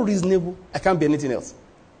is so reasonable, I can't be anything else.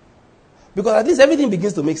 Because at least everything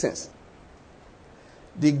begins to make sense.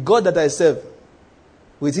 The God that I serve,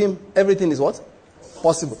 with him, everything is what?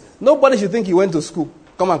 Possible. Nobody should think he went to school.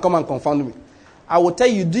 Come and confound me. I will tell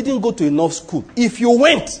you didn't go to enough school. If you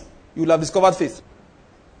went, you will have discovered faith.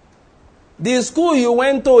 The school you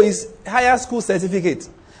went to is higher school certificate.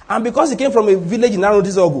 And because you came from a village in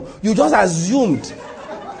Arodis, you just assumed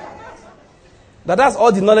that that's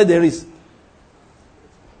all the knowledge there is.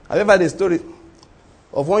 Have you ever heard a story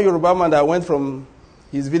of one Yoruba man that went from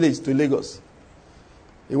his village to Lagos?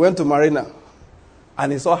 He went to Marina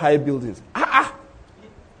and he saw high buildings.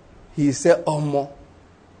 He said,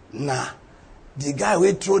 nah. The guy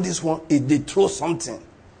will throw this one, if they throw something.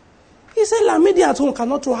 He said, Lamidi at home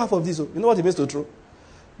cannot throw half of this. You know what it means to throw?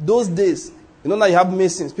 Those days, now you have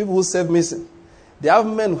masons, people who serve mason. They have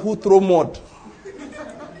men who throw mud.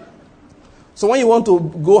 So when you want to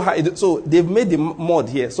go high, so they've made the mud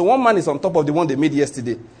here. So one man is on top of the one they made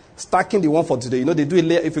yesterday, stacking the one for today. They do a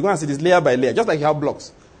layer. If you go and see this layer by layer, just like you have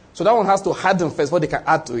blocks. So that one has to harden first before they can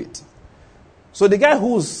add to it. So the guy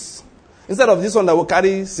who's, instead of this one that will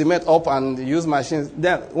carry cement up and use machines,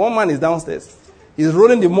 then one man is downstairs. He's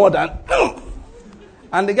rolling the mud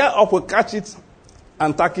and the guy up will catch it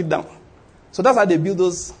and tack it down. So that's how they build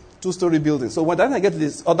those 2-story buildings. So when I get to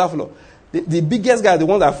this other floor, the biggest guy, the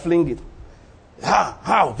one that fling it,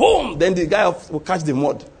 boom! Then the guy will catch the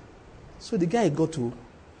mud. So the guy got to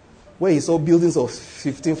where he saw buildings of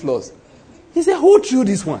 15 floors. He said, who threw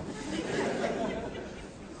this one?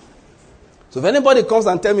 So if anybody comes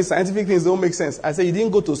and tells me scientific things don't make sense, I say, you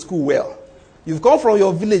didn't go to school well. You've come from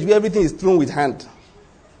your village where everything is thrown with hand.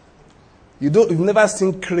 You've never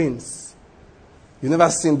seen cranes. You've never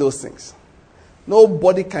seen those things.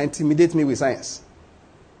 Nobody can intimidate me with science.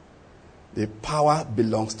 The power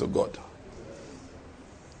belongs to God.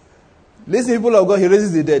 Listen, people of God, he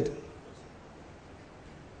raises the dead.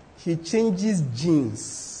 He changes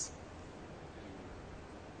genes.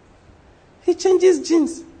 He changes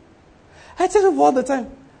genes. I tell people all the time.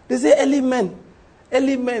 They say early men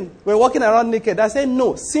were walking around naked. I say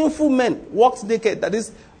no, sinful men walked naked. That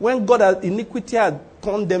is, when God had iniquity had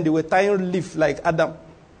torn them, they were tying leaf like Adam.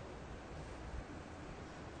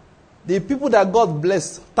 The people that God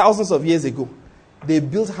blessed thousands of years ago, they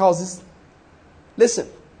built houses. Listen,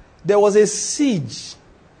 there was a siege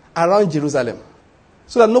around Jerusalem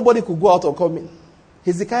so that nobody could go out or come in.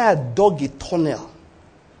 Hezekiah dug a tunnel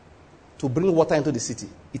to bring water into the city.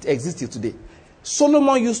 It exists till today.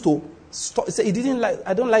 Solomon used to say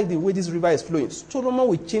I don't like the way this river is flowing. Solomon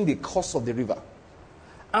will change the course of the river.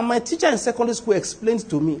 And my teacher in secondary school explained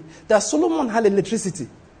to me that Solomon had electricity.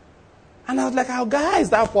 And I was like, how is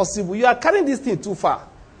that possible? You are carrying this thing too far.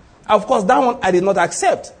 Of course, that one I did not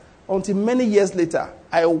accept. Until many years later,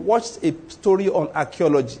 I watched a story on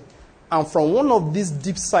archaeology. And from one of these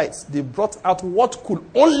deep sites, they brought out what could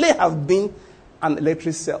only have been an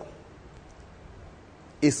electric cell.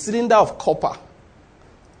 A cylinder of copper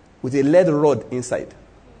with a lead rod inside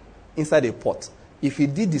a pot. If you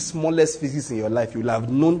did the smallest physics in your life, you will have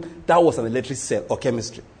known that was an electric cell or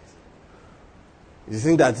chemistry. You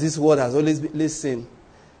think that this world has always been... Listen,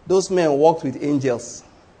 those men walked with angels.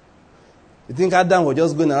 You think Adam was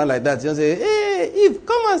just going around like that? Just say, hey, Eve,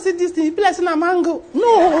 come and see this thing. You be like a mango.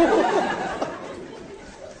 No.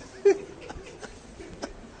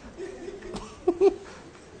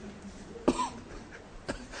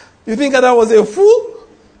 You think Adam was a fool?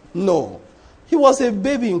 No. He was a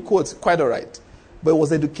baby in quotes, quite all right. But he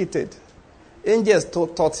was educated. Angels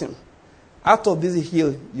taught him, out of this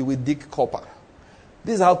hill you will dig copper.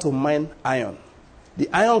 This is how to mine iron. The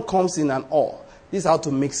iron comes in an ore. This is how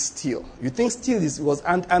to make steel. You think steel was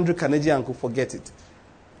Andrew Carnegie and could forget it.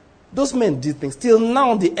 Those men did things. Till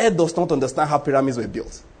now, the earth does not understand how pyramids were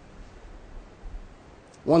built.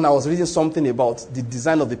 When I was reading something about the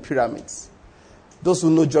design of the pyramids, those who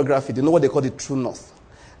know geography, they know what they call the true north.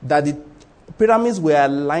 That the pyramids were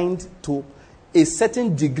aligned to a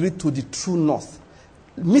certain degree to the true north.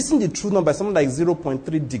 Missing the true north by something like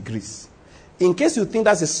 0.3 degrees. In case you think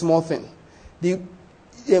that's a small thing, the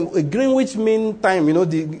Greenwich Mean Time,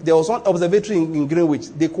 there was one observatory in Greenwich.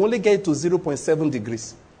 They could only get to 0.7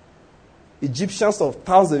 degrees. Egyptians of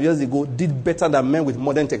thousands of years ago did better than men with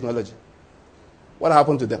modern technology. What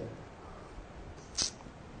happened to them?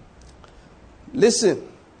 Listen,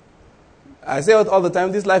 I say it all the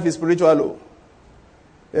time, this life is spiritual.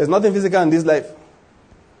 There's nothing physical in this life.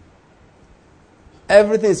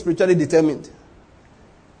 Everything is spiritually determined.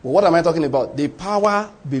 But what am I talking about? The power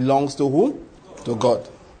belongs to who? To God.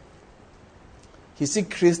 He still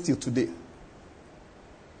creates till today.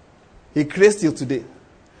 He creates till today.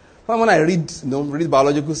 When I read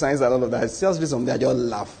biological science and all of that, I just read something, I just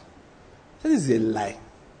laugh. This is a lie.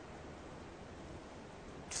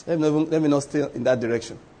 Let me not stay in that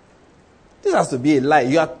direction. This has to be a lie.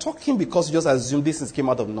 You are talking because you just assume these things came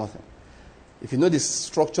out of nothing. If you know the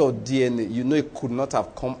structure of DNA, you know it could not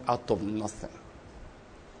have come out of nothing.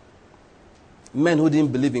 Men who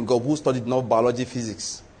didn't believe in God, who studied enough biology,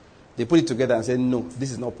 physics, they put it together and said, no,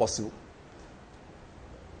 this is not possible.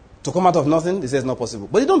 To come out of nothing, they say it's not possible.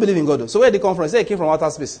 But they don't believe in God, though. So where did they come from? They say it came from outer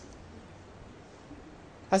space.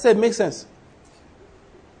 I said, it makes sense.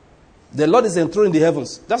 The Lord is enthroned in the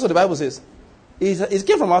heavens. That's what the Bible says. It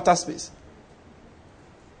came from outer space.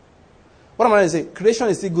 What am I going to say? Creation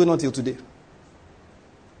is still going on till today.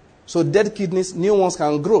 So dead kidneys, new ones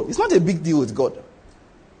can grow. It's not a big deal with God.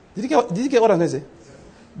 Did you get what I'm going to say?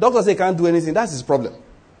 Doctors say he can't do anything. That's his problem.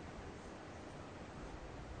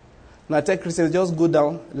 And I tell Christians, just go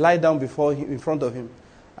down, lie down before him, in front of him,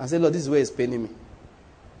 and say, Lord, this is where it's paining me.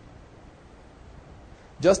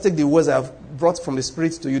 Just take the words I have brought from the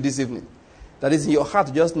Spirit to you this evening. That is in your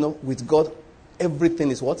heart, just know with God,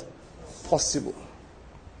 everything is what? Possible.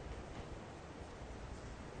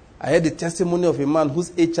 I heard the testimony of a man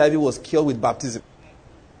whose HIV was cured with baptism.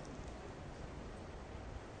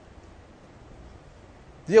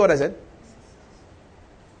 Did you hear what I said?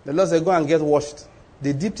 The Lord said, go and get washed.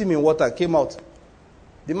 They dipped him in water, came out.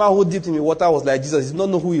 The man who dipped him in water was like Jesus. He did not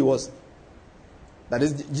know who he was. That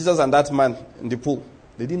is Jesus and that man in the pool.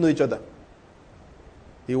 They didn't know each other.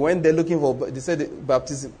 He went there looking for, they said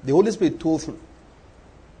baptism. The Holy Spirit told him.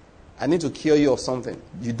 I need to cure you of something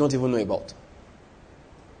you don't even know about.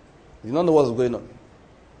 You don't know what's going on.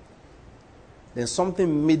 Then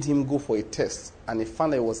something made him go for a test, and he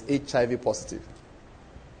found that he was HIV positive.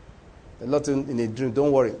 The Lord told him in a dream,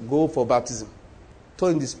 don't worry, go for baptism.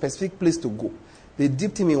 Told him the specific place to go. They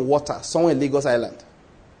dipped him in water somewhere in Lagos Island.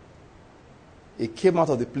 He came out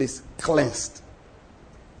of the place cleansed.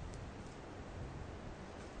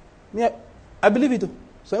 I believe it.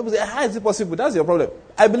 So people say, how is it possible? That's your problem.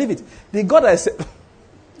 I believe it. The God I said,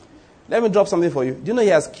 let me drop something for you. Do you know he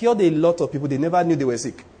has cured a lot of people? They never knew they were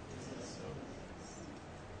sick.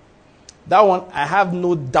 That one, I have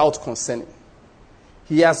no doubt concerning.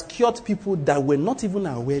 He has cured people that were not even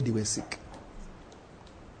aware they were sick.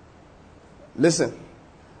 Listen,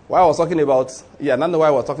 why I was talking about, I don't know why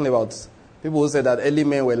I was talking about people who said that early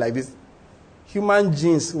men were like this. Human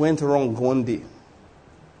genes went wrong one day.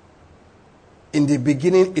 In the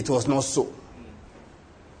beginning, it was not so.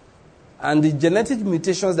 And the genetic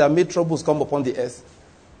mutations that made troubles come upon the earth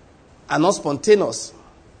are not spontaneous.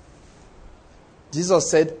 Jesus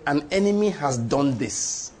said, an enemy has done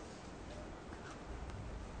this.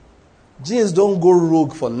 Genes don't go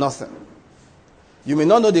rogue for nothing. You may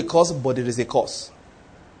not know the cause, but there is a cause.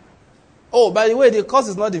 Oh, by the way, the cause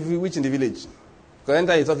is not the witch in the village. Because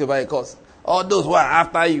anytime you talk about a cause, all those who are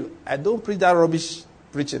after you, I don't preach that rubbish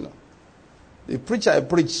preaching. No. The preacher I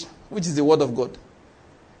preach, which is the word of God,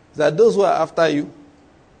 is that those who are after you,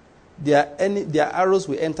 their arrows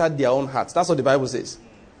will enter their own hearts. That's what the Bible says.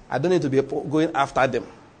 I don't need to be going after them.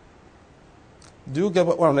 Do you get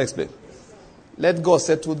what I'm going to explain? Let God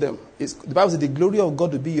settle them. The Bible says the glory of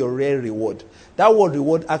God will be your rare reward. That word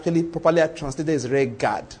reward actually properly translated is rare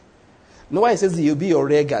guard. You know why it says you'll be your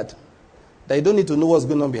rare guard? That you don't need to know what's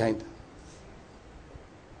going on behind.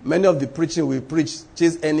 Many of the preaching we preach,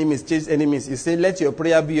 chase enemies. He said, let your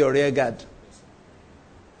prayer be your rear guard.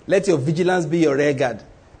 Let your vigilance be your rear guard.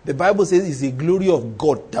 The Bible says it's the glory of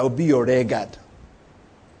God that will be your rear guard.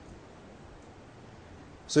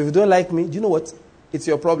 So if you don't like me, do you know what? It's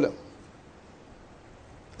your problem.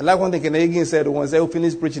 I like one thing Kenneth Hagin said once he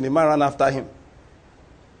finished preaching, the man ran after him.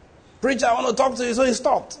 Preacher, I want to talk to you. So he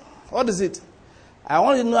stopped. What is it? I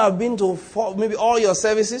want you to know I've been to maybe all your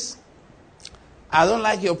services. I don't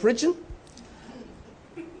like your preaching.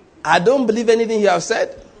 I don't believe anything you have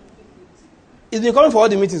said. He's been coming for all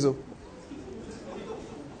the meetings, though.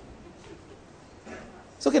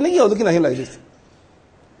 So Kenneth was looking at him like this.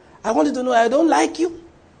 I want you to know I don't like you.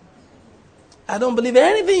 I don't believe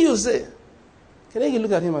anything you say. Kenneth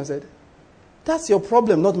looked at him and said, that's your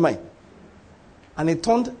problem, not mine. And he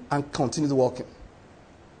turned and continued walking.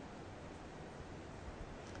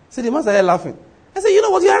 See, the man started laughing. I said, you know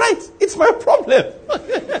what, you are right. It's my problem.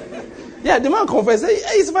 Yeah, the man confessed. Hey,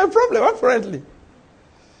 it's my problem, apparently.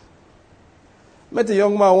 Met a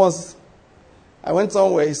young man once. I went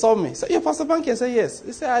somewhere. He saw me. He said, you're Pastor Banky? I said, yes.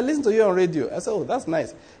 He said, I listened to you on radio. I said, oh, that's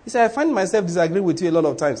nice. He said, I find myself disagreeing with you a lot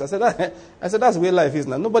of times. I said, that's where life is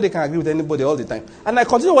now. Nobody can agree with anybody all the time. And I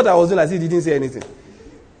continued what I was doing as if he didn't say anything.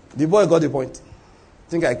 The boy got the point. I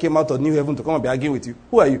think I came out of New Heaven to come and be arguing with you.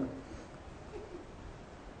 Who are you?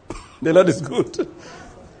 The Lord is good.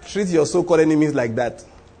 Treat your so-called enemies like that.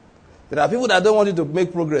 There are people that don't want you to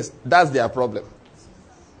make progress. That's their problem.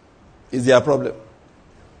 It's their problem.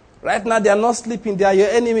 Right now, they are not sleeping. They are your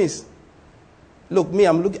enemies. Look, me,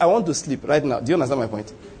 I want to sleep right now. Do you understand my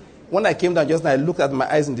point? When I came down just now, I looked at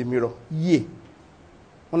my eyes in the mirror. Yeah.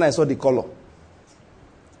 When I saw the color.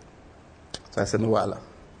 So I said, no, Allah.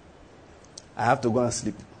 I have to go and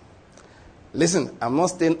sleep. Listen, I'm not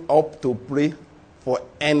staying up to pray for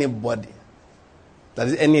anybody. That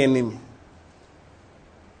is any enemy.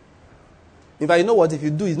 In fact, you know what? If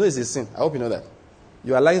you do, you know it's a sin. I hope you know that.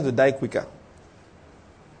 You are likely to die quicker.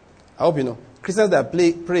 I hope you know. Christians that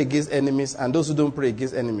pray against enemies and those who don't pray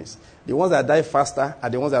against enemies. The ones that die faster are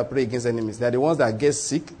the ones that pray against enemies. They are the ones that get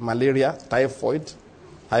sick, malaria, typhoid,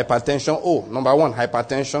 hypertension. Oh, number one,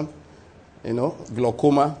 hypertension.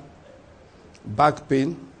 Glaucoma, back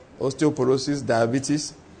pain, osteoporosis,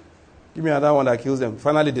 diabetes. Give me another one that kills them.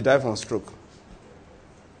 Finally, they die from stroke.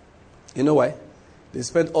 You know why? They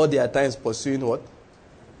spend all their time pursuing what?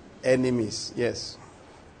 Enemies. Yes.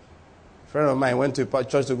 A friend of mine went to a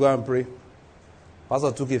church to go and pray.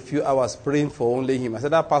 Pastor took a few hours praying for only him. I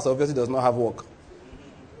said, that pastor obviously does not have work.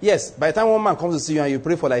 Yes, by the time one man comes to see you and you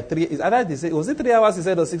pray for like 3 hours, was it 3 hours he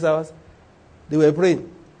said or 6 hours? They were praying.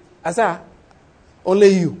 I said, only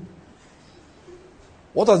you.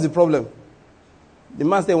 What was the problem? The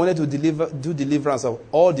man said he wanted to do deliverance of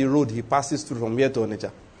all the road he passes through from here to Onitsha.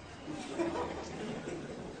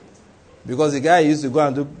 Because the guy used to go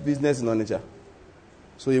and do business in Onitsha.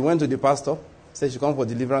 So he went to the pastor. Said she come for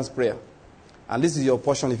deliverance prayer. And this is your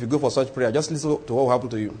portion if you go for such prayer. Just listen to what will happen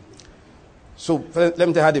to you. So let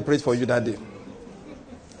me tell you how they prayed for you that day.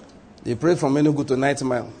 They prayed from Enugu to 90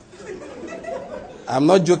 Mile. I'm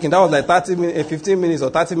not joking. That was like 15 minutes or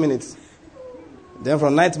 30 minutes. Then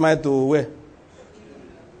from 90 Mile to where?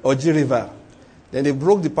 Oji River. Then they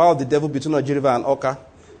broke the power of the devil between Oji River and Oka.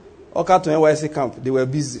 Oka to NYC camp. They were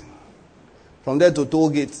busy. From there to Toll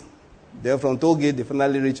Gate. Then from Toll Gate, they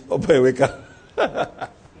finally reached Opa-Eweka.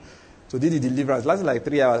 So did the deliverance. Lasted like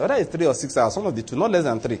 3 hours. Whether it's 3 or 6 hours, some of the two. Not less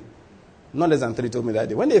than 3. Not less than 3 told me that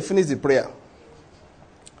day. When they finished the prayer,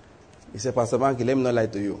 he said, Pastor Banky, let me not lie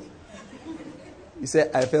to you. He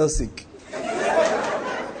said, I felt sick.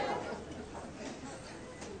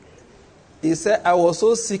 He said, I was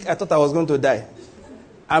so sick, I thought I was going to die.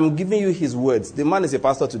 I'm giving you his words. The man is a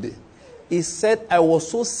pastor today. He said, I was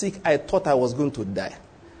so sick, I thought I was going to die.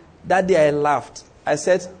 That day I laughed. I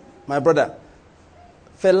said, my brother,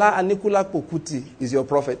 Fela Anikulapo Kuti is your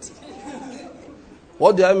prophet.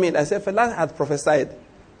 What do I mean? I said, Fela had prophesied.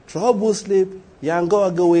 Trouble sleep,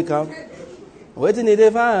 Yango go wake up. Waiting in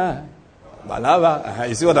the fire. Balava.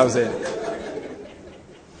 You see what I'm saying?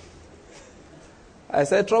 I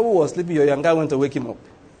said, trouble was sleeping, your younger went to wake him up.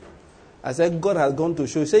 I said, God has gone to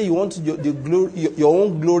show you. Say you want your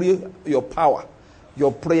own glory, your power,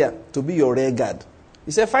 your prayer to be your rear guard.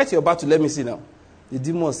 He said, fight your battle, let me see now. The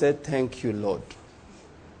demon said, thank you, Lord.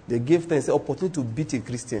 They gave thanks, opportunity to beat a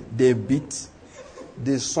Christian. They beat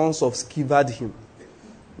the sons of Sceva him. You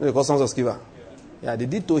know they call sons of Sceva? Yeah, they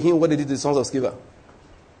did to him what they did to the sons of Sceva.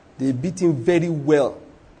 They beat him very well.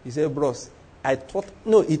 He said, bros, he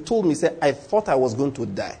told me, he said, I thought I was going to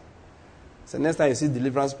die. So next time you see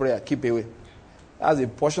deliverance prayer, keep away. That's a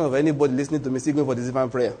portion of anybody listening to me still going for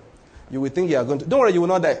deliverance prayer. You will think you are going to. Don't worry, you will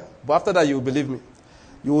not die. But after that, you will believe me.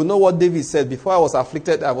 You will know what David said. Before I was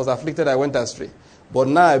afflicted, I went astray. But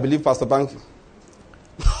now I believe Pastor Banky.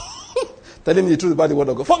 Telling me the truth about the word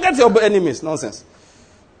of God. Forget your enemies. Nonsense.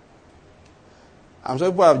 I'm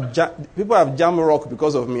sure people have jammed rock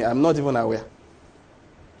because of me. I'm not even aware.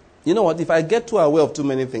 You know what? If I get too aware of too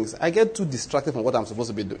many things, I get too distracted from what I'm supposed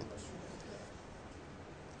to be doing.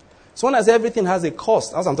 So when I say everything has a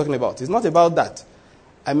cost, that's what I'm talking about. It's not about that.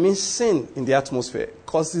 I mean sin in the atmosphere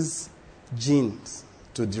causes genes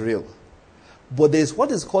to derail. But there's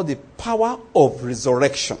what is called the power of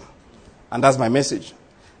resurrection. And that's my message.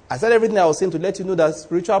 I said everything I was saying to let you know that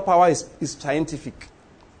spiritual power is scientific.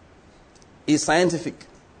 It's scientific.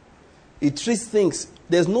 It treats things.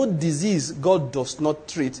 There's no disease God does not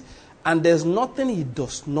treat. And there's nothing he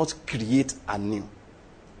does not create anew.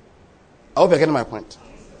 I hope you're getting my point.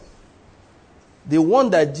 The one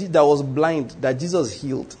that was blind, that Jesus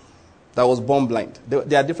healed, that was born blind.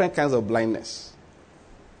 There are different kinds of blindness.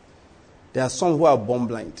 There are some who are born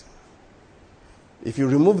blind. If you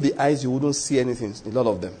remove the eyes, you wouldn't see anything, a lot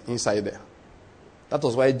of them, inside there. That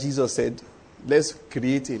was why Jesus said, let's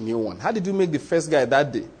create a new one. How did you make the first guy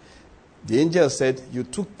that day? The angel said, you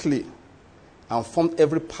took clay and formed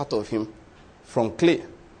every part of him from clay.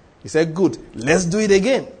 He said, good, let's do it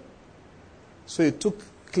again. So he took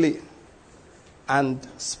clay and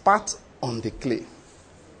spat on the clay,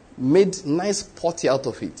 made nice potty out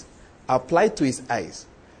of it, applied to his eyes.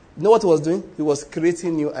 You know what he was doing? He was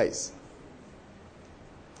creating new eyes.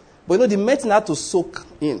 But you know, the medicine had to soak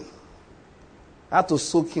in. So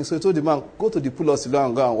he told the man, go to the pool of Siloam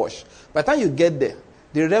and go and wash. By the time you get there,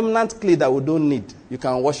 the remnant clay that we don't need, you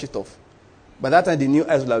can wash it off. By that time, the new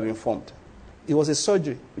eyes will have been formed. It was a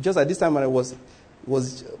surgery. Just at this time when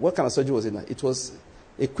what kind of surgery was it? It was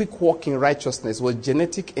a quick walk in righteousness. It was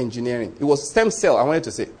genetic engineering. It was stem cell, I wanted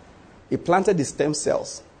to say. He planted the stem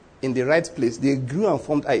cells in the right place. They grew and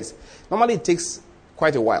formed eyes. Normally it takes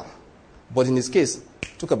quite a while. But in this case,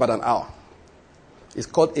 it took about an hour. It's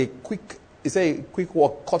called a quick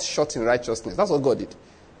walk cut short in righteousness. That's what God did.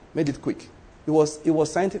 Made it quick. It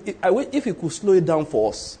was scientific. If he could slow it down for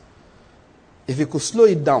us, if he could slow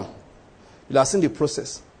it down, you'll have seen the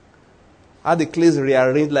process. How the clays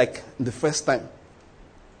rearranged like the first time.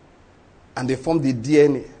 And they formed the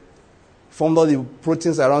DNA. Formed all the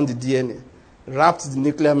proteins around the DNA. Wrapped the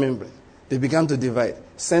nuclear membrane. They began to divide.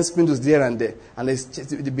 Sense spindles there and there. And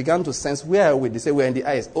they began to sense, where are we? They say, we're in the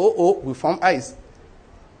eyes. We form eyes.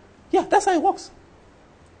 Yeah, that's how it works.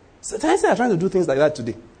 So scientists are trying to do things like that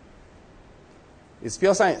today. It's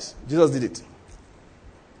pure science. Jesus did it.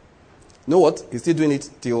 You know what? He's still doing it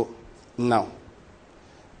till now.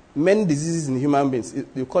 Many diseases in human beings,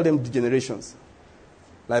 you call them degenerations.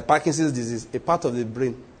 Like Parkinson's disease, a part of the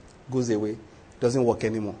brain goes away, doesn't work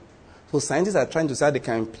anymore. So scientists are trying to say they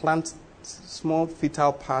can implant small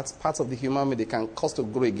fetal parts of the human being they can cause to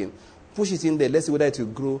grow again. Push it in there. Let's see whether it will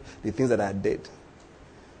grow the things that are dead.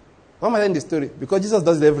 Why am I telling the story? Because Jesus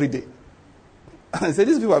does it every day. I say,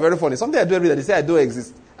 these people are very funny. Something I do every day, they say I don't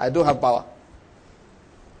exist. I don't have power.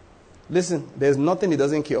 Listen, there's nothing he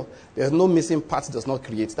doesn't cure. There's no missing parts he does not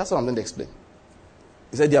create. That's what I'm going to explain.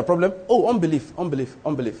 He said, their problem? Oh, unbelief.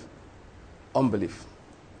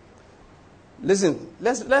 Listen,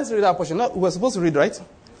 let's read that portion. No, we're supposed to read, right?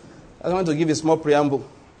 I want to give a small preamble.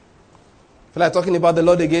 I feel like talking about the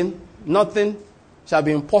Lord again. Nothing shall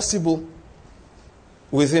be impossible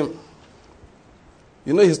with him.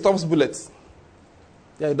 You know he stops bullets.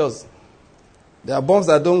 Yeah, he does. There are bombs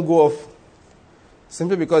that don't go off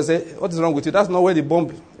simply because they say, what is wrong with you? That's not where the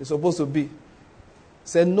bomb is supposed to be.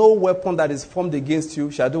 Say, no weapon that is formed against you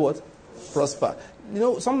shall do what? Prosper. You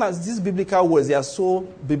know, sometimes these biblical words, they are so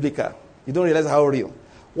biblical. You don't realize how real.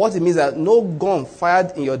 What it means is that no gun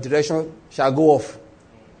fired in your direction shall go off.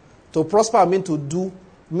 To prosper means to do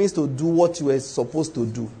what you are supposed to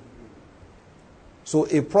do. So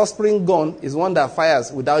a prospering gun is one that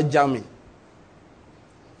fires without jamming.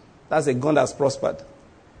 That's a gun that's prospered.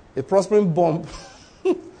 A prospering bomb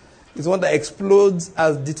is one that explodes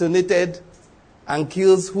as detonated and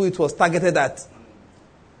kills who it was targeted at.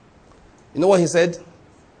 You know what he said?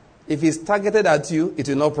 If it's targeted at you, it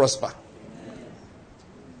will not prosper.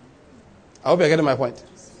 I hope you're getting my point.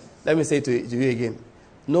 Let me say it to you again.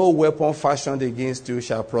 No weapon fashioned against you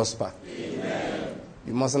shall prosper. Amen.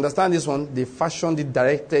 You must understand this one. They fashioned it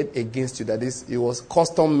directed against you. That is, it was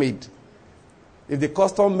custom made. If the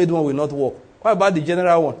custom made one will not work, what about the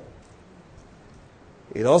general one?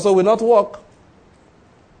 It also will not work.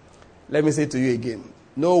 Let me say to you again.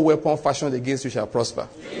 No weapon fashioned against you shall prosper.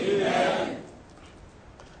 Amen.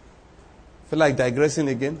 Feel like digressing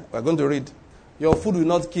again? We're going to read. Your food will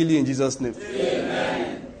not kill you in Jesus' name.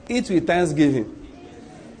 Amen. Eat with thanksgiving.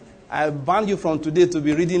 I ban you from today to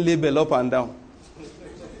be reading label up and down.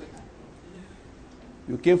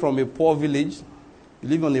 You came from a poor village, you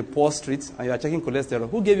live on a poor street, and you are checking cholesterol.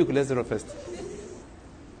 Who gave you cholesterol first?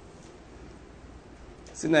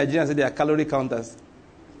 See, Nigerians say they are calorie counters.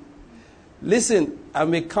 Listen,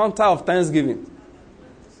 I'm a counter of thanksgiving.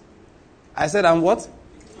 I said I'm what?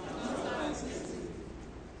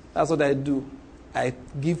 That's what I do. I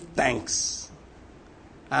give thanks.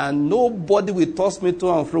 And nobody will toss me to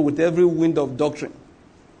and fro with every wind of doctrine.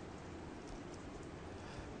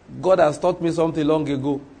 God has taught me something long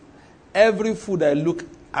ago. Every food I look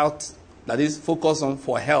out, that is focused on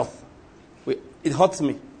for health, it hurts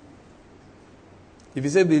me. If you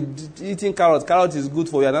say eating carrot is good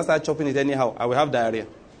for you, and I start chopping it anyhow, I will have diarrhea.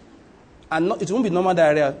 And it won't be normal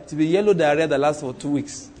diarrhea. It will be yellow diarrhea that lasts for 2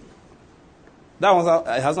 weeks. That one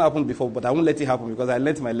it hasn't happened before, but I won't let it happen because I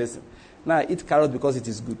learned my lesson. Now I eat carrot because it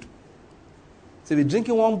is good. So if you're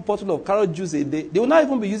drinking 1 bottle of carrot juice a day, they will not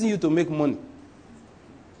even be using you to make money.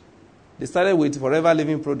 They started with Forever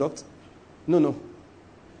Living product. No.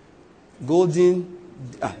 Golden.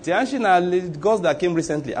 Tianchi are gods that came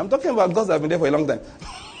recently. I'm talking about gods that have been there for a long time.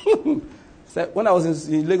 So when I was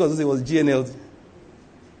in Lagos, it was GNLD.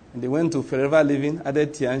 And they went to Forever Living,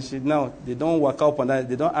 added Tianchi. Now, they don't work up on that.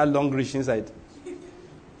 They don't add long reach inside.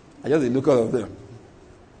 I just look out of them.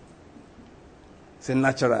 Say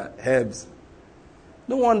natural, herbs.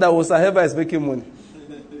 No wonder Osaheba is making money.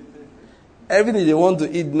 Everything they want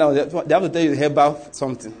to eat now, they have to tell you herbal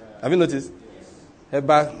something. Have you noticed?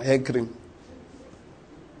 Herbal hair cream.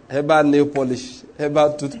 Herbal nail polish.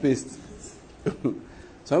 Herbal toothpaste.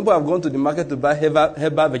 Some people have gone to the market to buy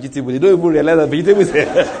herbal vegetables. They don't even realize that vegetables is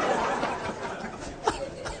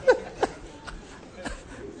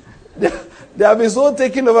They have been so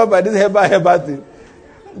taken over by this herbal thing.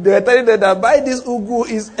 They were telling them that buy this ugu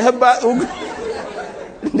is herbal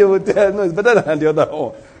ugu. They will tell no, it's better than the other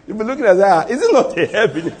one. You'll be looking at that. Is it not a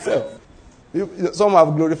herb in itself? Some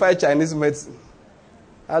have glorified Chinese medicine.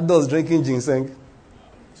 Adults drinking ginseng.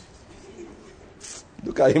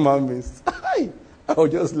 Look at human beings. I will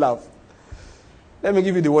just laugh. Let me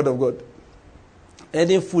give you the word of God.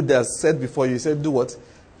 Any food that's set before you, said do what?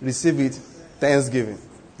 Receive it. Thanksgiving.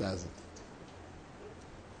 That's it.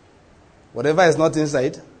 Whatever is not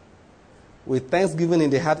inside, with thanksgiving in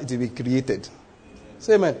the heart, it will be created.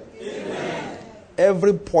 Say amen. Amen.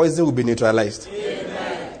 Every poison will be neutralized.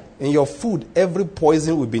 Amen. In your food, every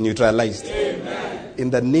poison will be neutralized. Amen. In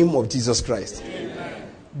the name of Jesus Christ. Amen.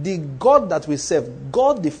 The God that we serve,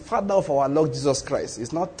 God the Father of our Lord Jesus Christ,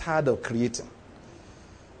 is not tired of creating.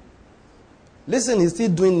 Listen, He's still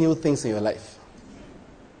doing new things in your life.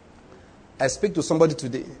 I speak to somebody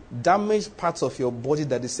today. Damaged parts of your body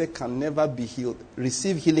that they say can never be healed.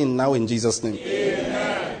 Receive healing now in Jesus' name.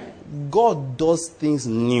 Amen. God does things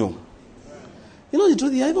new. You know the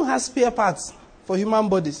truth, he even has spare parts for human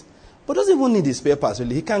bodies. But doesn't even need the spare parts,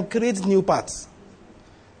 really. He can create new parts.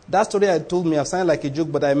 That story I told me, I sounded like a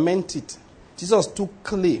joke, but I meant it. Jesus took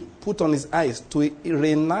clay, put on his eyes to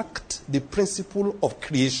reenact the principle of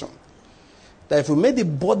creation. That if we made the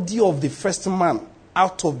body of the first man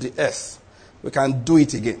out of the earth, we can do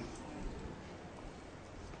it again.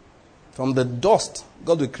 From the dust,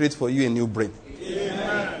 God will create for you a new brain.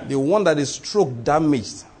 Amen. The one that is stroke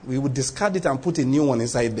damaged, we will discard it and put a new one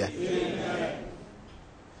inside there. Amen.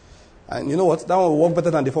 And you know what? That one will work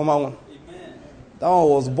better than the former one. Amen. That one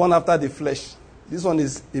was born after the flesh. This one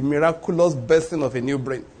is a miraculous birthing of a new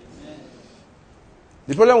brain. Amen.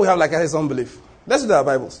 The problem we have, like I said, is unbelief. Let's read our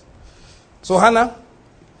Bibles. So Hannah,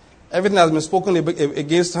 everything has been spoken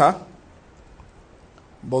against her.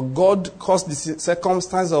 But God caused the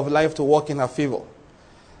circumstances of life to work in her favor.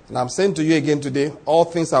 And I'm saying to you again today, all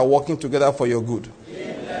things are working together for your good.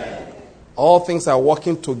 Amen. All things are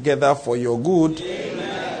working together for your good.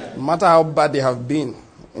 Amen. No matter how bad they have been,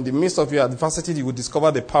 in the midst of your adversity, you will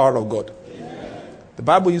discover the power of God. Amen. The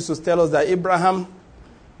Bible used to tell us that Abraham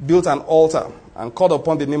built an altar and called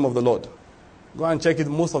upon the name of the Lord. Go and check it.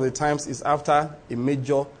 Most of the times it's after a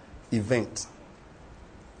major event.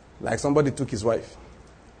 Like somebody took his wife.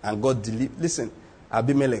 And God delivered. Listen,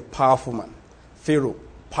 Abimelech, powerful man. Pharaoh,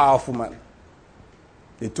 powerful man.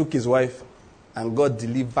 They took his wife and God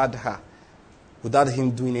delivered her without him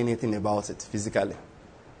doing anything about it physically.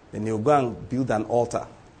 Then he'll go and build an altar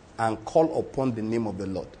and call upon the name of the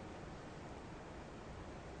Lord.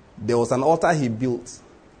 There was an altar he built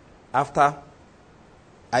after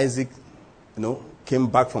Isaac, came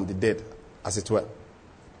back from the dead, as it were.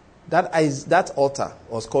 That altar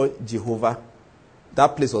was called Jehovah.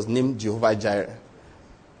 That place was named Jehovah Jireh.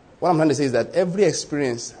 What I'm trying to say is that every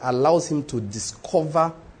experience allows him to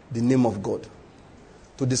discover the name of God,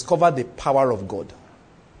 to discover the power of God.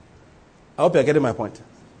 I hope you're getting my point.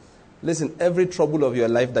 Listen, every trouble of your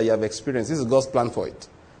life that you have experienced, this is God's plan for it.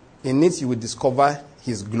 In it, you will discover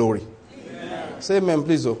his glory. Amen. Say amen,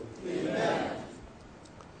 please. Oh. Amen.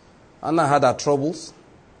 Anna had her troubles,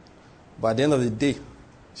 but at the end of the day,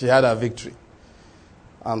 she had her victory.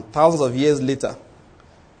 And thousands of years later,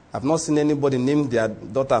 I've not seen anybody name their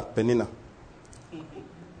daughter Penina.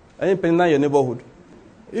 Any Penina in your neighborhood?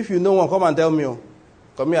 If you know one, come and tell me.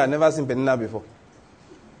 Come here, I've never seen Penina before.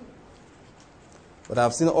 But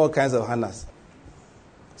I've seen all kinds of Hannahs.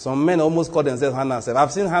 Some men almost call themselves Hannah.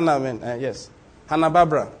 I've seen Hannah men. Yes. Hannah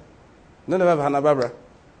Barbara. You never have Hannah Barbara.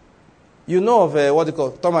 You know of what they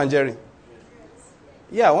call Tom and Jerry?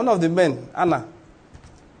 Yeah, one of the men, Anna.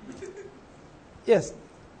 Yes.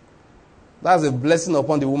 That's a blessing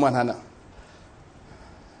upon the woman Hannah.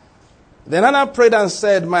 Then Hannah prayed and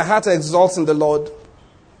said, my heart exalts in the Lord.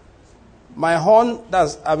 My horn,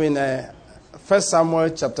 1 Samuel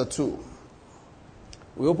chapter 2.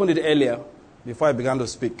 We opened it earlier before I began to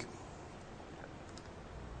speak.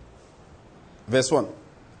 Verse 1.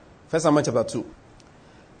 1 Samuel chapter 2.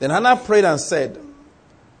 Then Hannah prayed and said,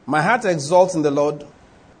 my heart exalts in the Lord.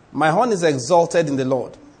 My horn is exalted in the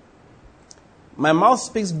Lord. My mouth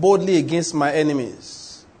speaks boldly against my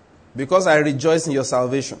enemies, because I rejoice in your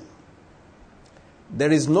salvation.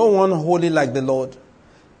 There is no one holy like the Lord.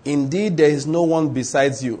 Indeed, there is no one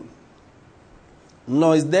besides you.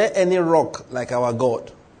 Nor is there any rock like our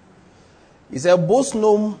God. He said, boast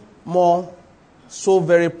no more so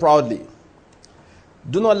very proudly.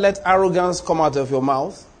 Do not let arrogance come out of your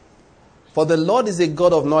mouth. For the Lord is a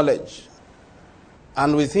God of knowledge,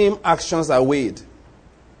 and with him actions are weighed.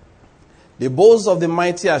 The bows of the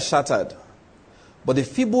mighty are shattered, but the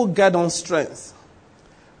feeble guard on strength.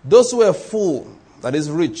 Those who are full, that is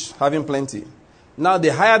rich, having plenty, now they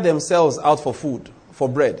hire themselves out for food, for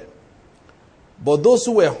bread. But those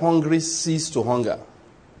who were hungry cease to hunger.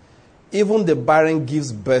 Even the barren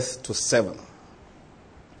gives birth to 7.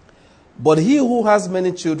 But he who has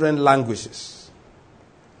many children languishes.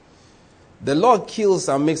 The Lord kills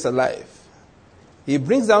and makes alive. He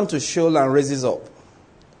brings down to Sheol and raises up.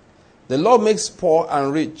 The Lord makes poor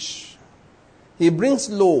and rich. He brings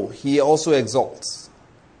low, he also exalts.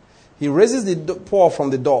 He raises the poor from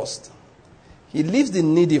the dust. He lifts the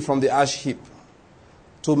needy from the ash heap,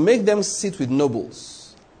 to make them sit with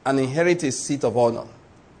nobles and inherit a seat of honor.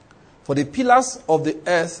 For the pillars of the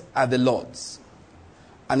earth are the Lord's,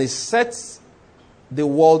 and he sets the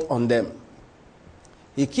world on them.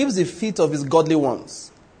 He keeps the feet of his godly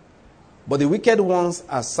ones, but the wicked ones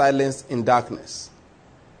are silenced in darkness.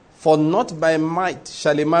 For not by might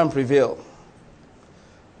shall a man prevail.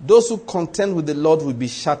 Those who contend with the Lord will be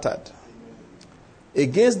shattered.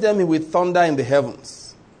 Against them he will thunder in the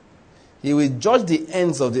heavens. He will judge the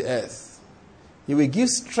ends of the earth. He will give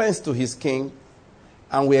strength to his king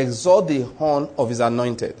and will exalt the horn of his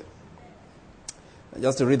anointed.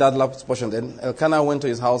 Just to read that last portion then. Elkanah went to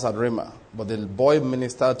his house at Ramah, but the boy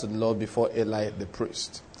ministered to the Lord before Eli the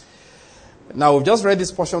priest. Now we've just read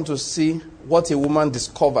this portion to see what a woman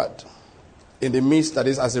discovered in the midst, that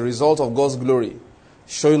is, as a result of God's glory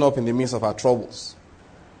showing up in the midst of her troubles.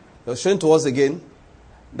 It was showing to us again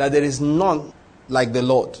that there is none like the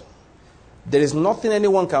Lord. There is nothing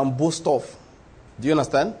anyone can boast of. Do you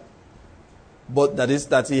understand? But that is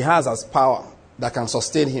that he has as power that can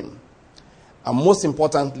sustain him. And most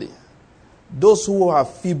importantly, those who are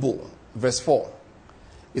feeble, verse 4,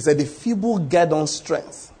 it said the feeble get on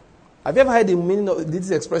strength. Have you ever heard the meaning of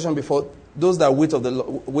this expression before? Those that wait on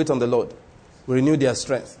the Lord will renew their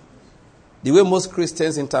strength. The way most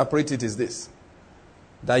Christians interpret it is this: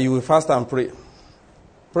 that you will fast and pray.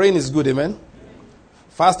 Praying is good, amen?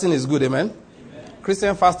 Fasting is good, amen?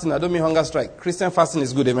 Christian fasting, I don't mean hunger strike. Christian fasting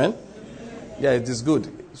is good, amen? Yeah, it is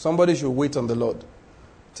good. Somebody should wait on the Lord.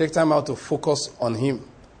 Take time out to focus on Him.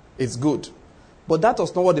 It's good. But that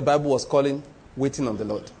was not what the Bible was calling waiting on the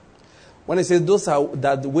Lord. When it says those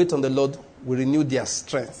that wait on the Lord will renew their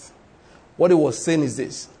strength, what it was saying is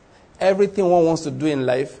this: everything one wants to do in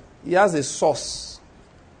life, he has a source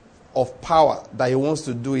of power that he wants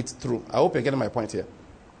to do it through. I hope you're getting my point here.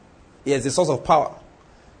 He has a source of power.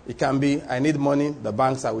 It can be, I need money, the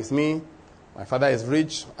banks are with me, my father is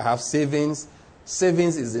rich, I have savings.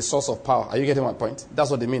 Savings is the source of power. Are you getting my point? That's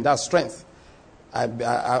what they mean. That's strength. I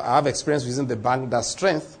have experience using the bank. That's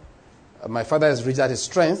strength. My father is rich. That is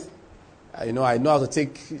strength. I know how to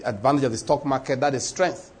take advantage of the stock market. That is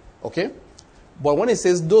strength. Okay? But when it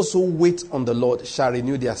says those who wait on the Lord shall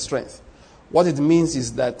renew their strength, what it means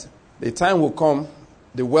is that the time will come,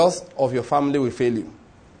 the wealth of your family will fail you.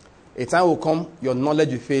 A time will come, your knowledge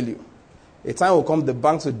will fail you. A time will come, the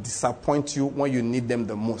banks will disappoint you when you need them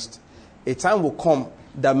the most. A time will come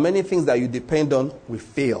that many things that you depend on will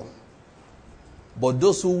fail. But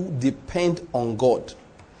those who depend on God,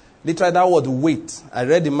 literally that word wait, I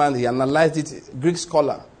read the man, he analyzed it, Greek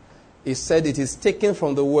scholar. He said it is taken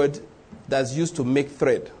from the word that's used to make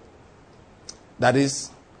thread. That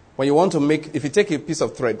is, when you want to make, if you take a piece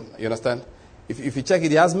of thread, you understand? If you check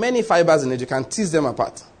it, it has many fibers in it, you can tease them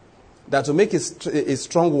apart. That to make a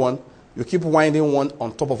strong one, you keep winding one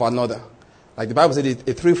on top of another. Like the Bible said,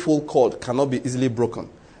 a threefold cord cannot be easily broken.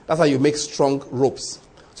 That's how you make strong ropes.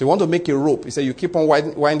 So you want to make a rope. You say you keep on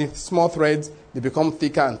winding small threads, they become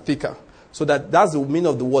thicker and thicker. So that's the meaning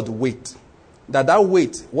of the word weight. That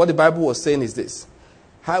weight, what the Bible was saying is this: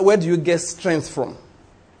 where do you get strength from?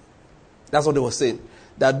 That's what they were saying.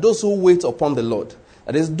 That those who wait upon the Lord,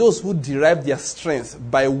 that is, those who derive their strength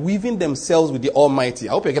by weaving themselves with the Almighty.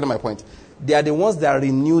 I hope you're getting my point. They are the ones that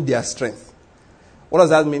renew their strength. What does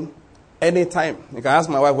that mean? Anytime. You can ask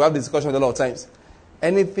my wife, we have this discussion a lot of times.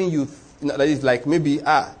 Anything that is like, maybe,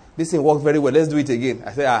 this thing worked very well, let's do it again.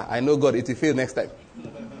 I say, I know God, it will fail next time.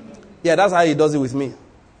 Yeah, that's how He does it with me.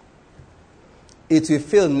 It will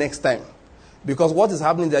fail next time. Because what is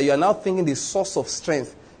happening is that you are now thinking the source of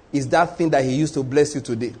strength is that thing that He used to bless you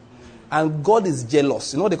today. And God is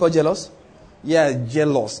jealous. You know what they call jealous? Yeah,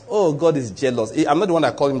 jealous. Oh, God is jealous. I'm not the one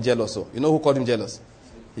that called Him jealous. So. You know who called Him jealous?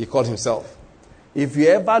 He called Himself. If you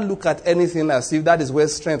ever look at anything as if that is where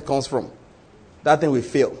strength comes from, that thing will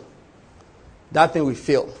fail. That thing will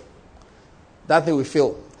fail. That thing will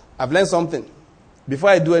fail. I've learned something. Before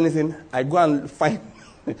I do anything, I go and find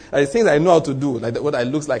things I know how to do, like what it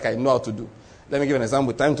looks like I know how to do. Let me give an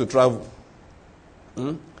example. Time to travel.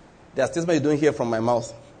 There are statements you don't hear from my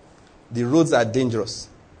mouth. The roads are dangerous.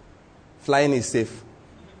 Flying is safe.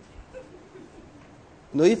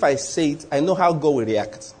 If I say it, I know how God will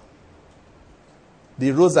react.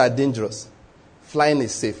 The roads are dangerous. Flying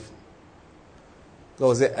is safe. God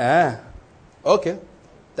will say, okay.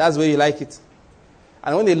 That's where you like it.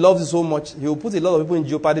 And when He loves you so much, He will put a lot of people in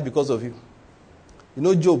jeopardy because of you. You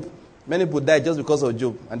know Job. Many people died just because of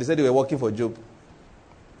Job. And they said they were working for Job.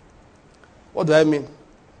 What do I mean?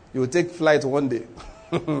 You will take flight one day.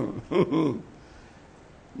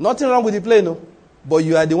 Nothing wrong with the plane, no. But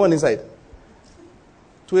you are the one inside.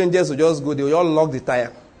 Two angels will just go. They will all lock the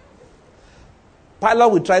tire. Pilot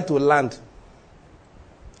will try to land.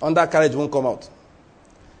 Undercarriage won't come out.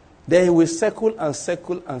 Then he will circle and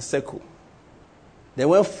circle and circle. Then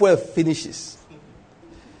when fuel finishes,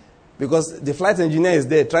 because the flight engineer is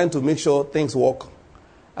there trying to make sure things work.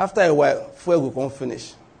 After a while, fuel will come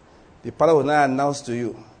finish. The pilot will now announce to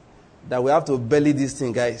you that we have to belly this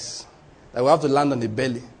thing, guys. That we have to land on the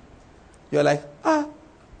belly. You're like,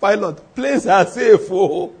 pilot, planes are safe.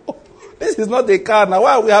 Oh. This is not a car now.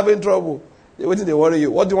 Why are we having trouble? What did they worry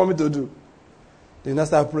you? What do you want me to do? They now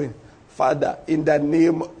start praying. Father, in the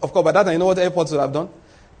name... Of course, by that time, you know what airports would have done?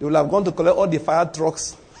 They would have gone to collect all the fire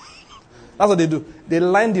trucks. That's what they do. They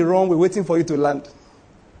line the runway waiting for you to land.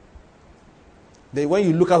 When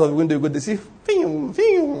you look out of the window, they see... Fing,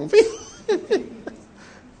 fing, fing.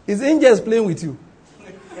 It's angels playing with you.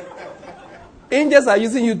 Angels are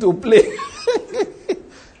using you to play.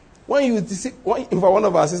 In fact, one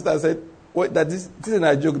of our sisters said that this is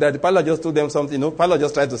a joke, that the pilot just told them something. Pilot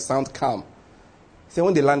just tried to sound calm. He said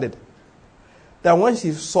when they landed, that when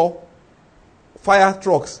she saw fire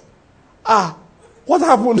trucks, what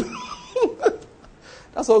happened?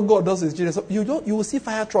 That's what God does with children. So you will see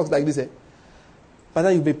fire trucks like this. But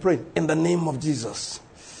then you'll be praying, in the name of Jesus.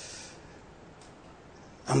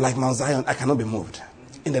 I'm like Mount Zion, I cannot be moved.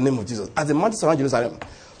 In the name of Jesus. As the mountains surround Jerusalem,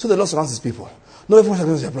 so the Lord surrounds his people. No evil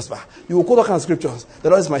shall prosper. You will quote all kinds of scriptures. The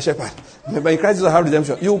Lord is my shepherd. By Christ I have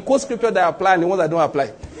redemption. You will quote scripture that apply and the ones that don't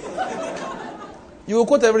apply. You will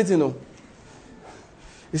quote everything. No.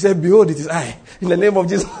 He said, behold, it is I. In the name of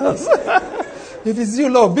Jesus. If it's you,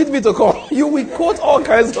 Lord, bid me to come. You will quote all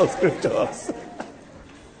kinds of scriptures.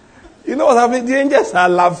 You know what's happening? The angels are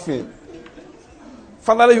laughing.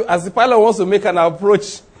 Finally, as the pilot wants to make an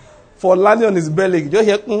approach for landing on his belly, you just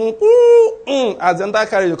hear, as the entire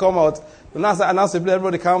carriage will come out. You now say,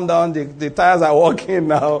 everybody calm down, the tires are working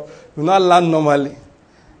now. You now land normally.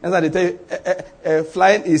 And so they tell you,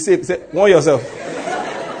 flying is safe. Say, warn yourself.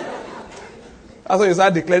 That's why you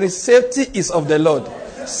start declaring, safety is of the Lord.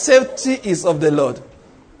 Safety is of the Lord.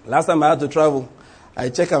 Last time I had to travel, I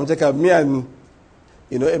check out. Me and,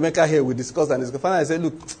 Emeka here, we discussed and discussed. Finally, I said,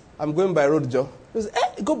 look, I'm going by road, Joe. He said,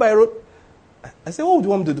 go by road. I said, what would you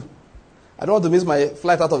want me to do? I don't want to miss my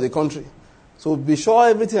flight out of the country. So be sure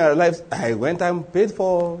everything I arrived. I went and paid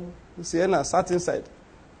for Sienna, sat inside,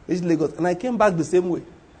 reached Lagos, and I came back the same way.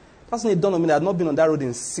 That's when it dawned on me that I had not been on that road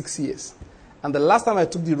in 6 years. And the last time I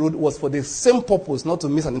took the road was for the same purpose, not to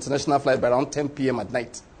miss an international flight by around 10 p.m. at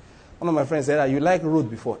night. One of my friends said, you like road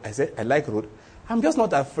before? I said, I like road. I'm just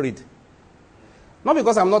not afraid. Not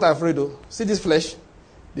because I'm not afraid, though. See this flesh?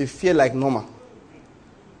 They fear like normal.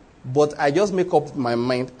 But I just make up my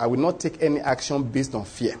mind, I will not take any action based on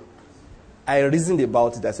fear. I reasoned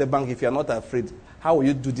about it. I said, Bank, if you are not afraid, how will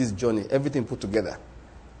you do this journey? Everything put together.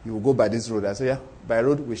 You will go by this road. I said, yeah, by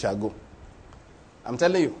road we shall go. I'm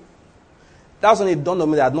telling you. That's when it dawned on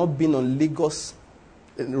me that I had not been on Lagos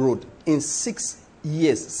road in 6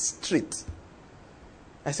 years straight.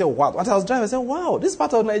 I said, wow. When I was driving, I said, wow, this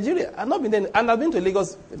part of Nigeria. I've not been there. And I've been to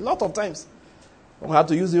Lagos a lot of times. When we had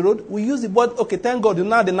to use the road, we use the board. Okay, thank God.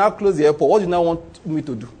 They now close the airport. What do you now want me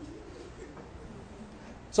to do?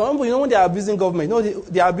 Some people, when they are abusing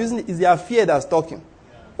government, they are abusing is their fear that's talking.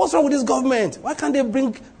 What's wrong with this government? Why can't they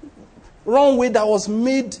bring wrong way that was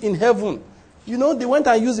made in heaven? They went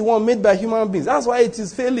and used the one made by human beings. That's why it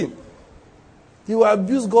is failing. You will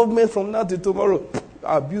abuse government from now to tomorrow.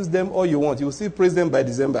 Abuse them all you want. You will still praise them by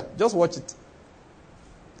December. Just watch it.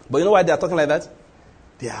 But you know why they are talking like that?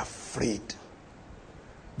 They are afraid.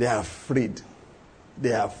 They are afraid.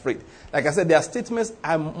 They are afraid. Like I said, there are statements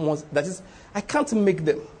I can't make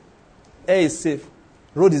them. Air is safe.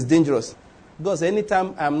 Road is dangerous. Because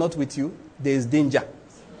anytime I'm not with you, there is danger.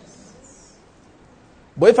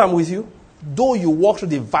 But if I'm with you, though you walk through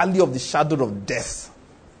the valley of the shadow of death,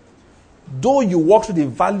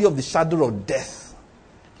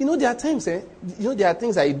 there are times, there are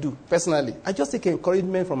things I do personally. I just take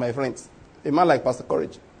encouragement from my friends. A man like Pastor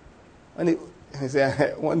Courage. And he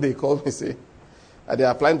said, one day he called me, say, they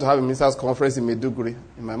are planning to have a ministers' conference in Maiduguri.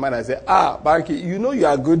 In my mind, I said, Barky, you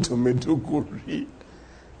are going to Maiduguri. In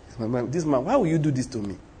my mind, this man, why will you do this to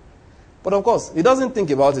me? But of course, he doesn't think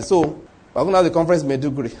about it. So, we're going to have the conference in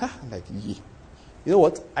Maiduguri. You know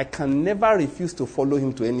what? I can never refuse to follow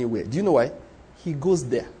him to anywhere. Do you know why? He goes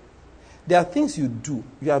there. There are things you do.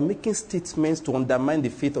 You are making statements to undermine the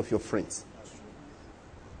faith of your friends.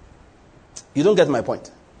 You don't get my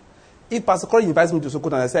point. If Pastor Corey invites me to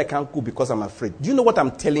Sokoto and I say I can't go because I'm afraid, do you know what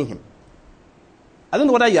I'm telling him? I don't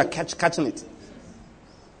know whether you are catching it.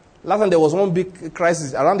 Last time there was one big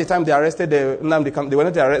crisis. Around the time they arrested Nnamdi Kanu, they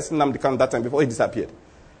wanted to arrest Nnamdi Kanu that time before he disappeared.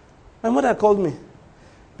 My mother called me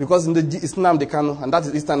because it's Nnamdi Kanu and that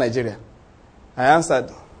is Eastern Nigeria. I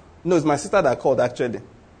answered. No, it's my sister that called actually.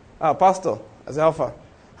 Pastor. I said, Alpha,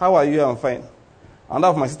 how are you? I'm fine. And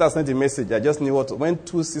after my sister sent a message, I just knew when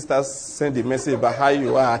two sisters send a message about how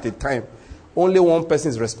you are at a time, only one person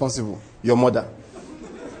is responsible, your mother.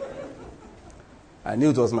 I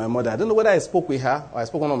knew it was my mother. I don't know whether I spoke with her or I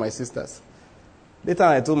spoke with one of my sisters. Later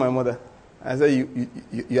I told my mother, I said,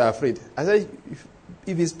 you are afraid. I said,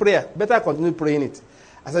 if it's prayer, better continue praying it.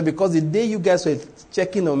 I said, because the day you guys were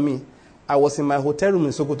checking on me, I was in my hotel room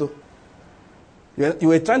in Sokoto. You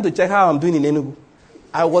were trying to check how I'm doing in Enugu.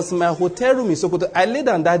 I was in my hotel room in Sokoto. I laid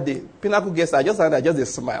down that day. Pinnacle guest, I just had a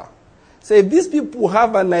smile. Say, if these people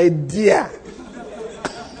have an idea,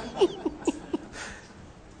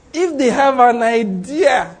 if they have an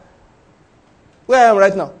idea, where I am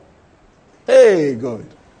right now. Hey, God.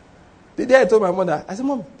 The day I told my mother, I said,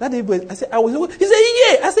 Mom, that day, boy, I said, I was looking. He said,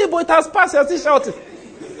 yeah. I said, boy, it has passed. You're still shouting.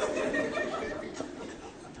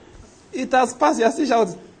 It has passed. You're still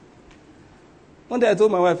shouting. One day I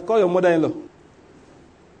told my wife, call your mother-in-law.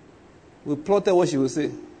 We plotted what she would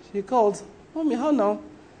say. She called, Mommy, how now?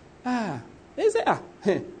 He said,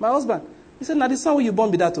 my husband. He said, now the son you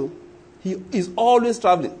born be that too. He is always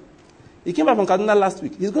traveling. He came back from Kaduna last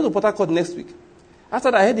week. He's going to Port Harcourt next week.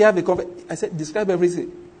 After that, I heard they have a conference. I said, describe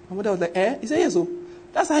everything. My mother was like, He said, yes, so.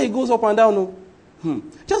 That's how he goes up and down. No?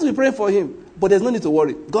 Just be praying for him. But there's no need to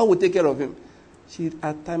worry. God will take care of him. She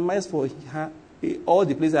itemized for her all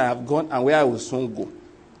the places I have gone and where I will soon go.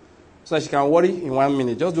 So that she can worry in 1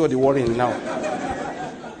 minute. Just do all the worrying now.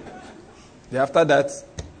 Then after that,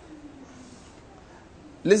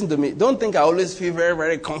 listen to me. Don't think I always feel very,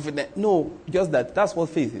 very confident. No, just that's what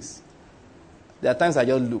faith is. There are times I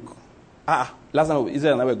just look. Last time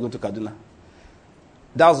Israel and I were going to Kaduna.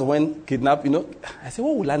 That was when kidnapped, I said,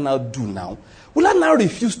 what will I now do now? Will I now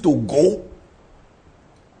refuse to go?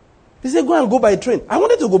 They said, go and go by train. I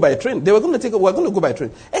wanted to go by train. They were going to we're going to go by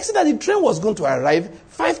train. Except that the train was going to arrive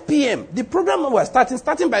 5 p.m. The program was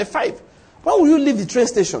starting by 5. When will you leave the train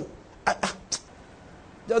station?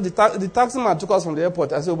 The taxi man took us from the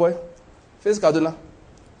airport. I said, boy, face Kaduna.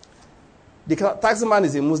 The taxi man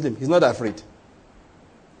is a Muslim. He's not afraid.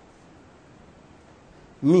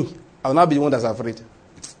 Me, I will not be the one that's afraid.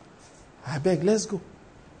 I beg, let's go.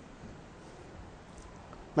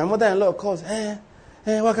 My mother-in-law calls, Hey,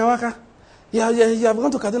 Waka. You have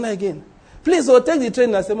gone to Kaduna again. Please, take the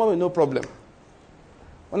train. I said, Mommy, no problem.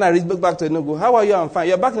 When I reach back to Enugu, how are you? I'm fine.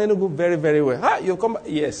 You're back in Enugu very, very well. You come back?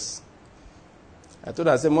 Yes. I told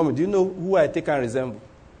her, I said, Mommy, do you know who I take and resemble?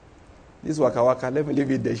 This Waka, let me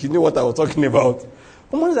leave it there. She knew what I was talking about.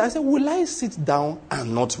 I said, will I sit down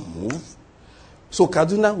and not move? So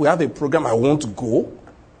Kaduna, we have a program. I want to go.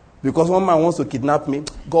 Because one man wants to kidnap me.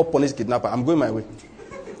 God punish kidnapper. I'm going my way.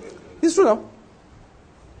 It's true now.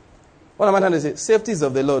 What am I trying to say? Safety is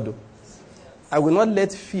of the Lord. I will not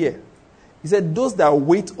let fear. He said, those that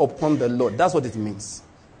wait upon the Lord. That's what it means.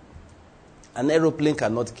 An aeroplane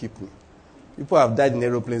cannot keep me. People have died in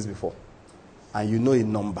aeroplanes before. And you know a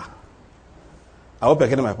number. I hope you're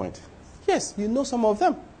getting my point. Yes, you know some of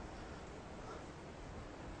them.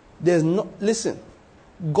 Listen,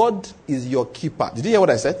 God is your keeper. Did you hear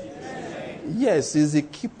what I said? Yes, He's the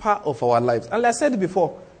keeper of our lives. And like I said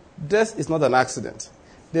before, death is not an accident.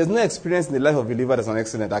 There's no experience in the life of a believer that's an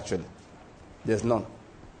accident, actually. There's none.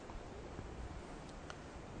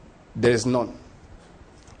 There is none.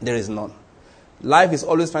 There is none. Life is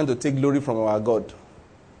always trying to take glory from our God.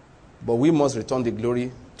 But we must return the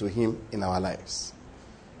glory to Him in our lives.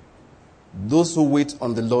 Those who wait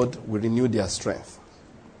on the Lord will renew their strength.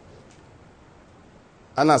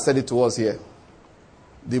 Anna said it to us here.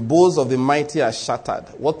 The bows of the mighty are shattered.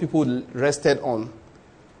 What people rested on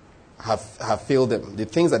have failed them. The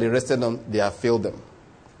things that they rested on, they have failed them.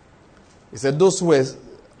 He said those who were,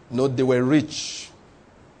 they were rich.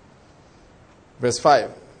 Verse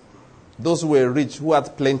 5. Those who were rich, who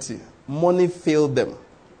had plenty, money failed them.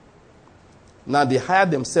 Now they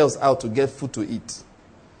hired themselves out to get food to eat.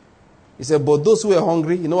 He said, but those who were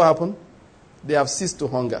hungry, you know what happened? They have ceased to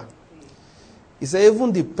hunger. He said,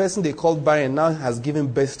 even the person they called barren now has given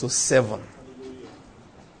birth to 7.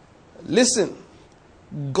 Listen,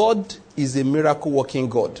 God is a miracle working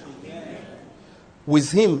God. Amen.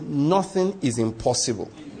 With Him, nothing is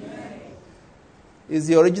impossible. Amen. He's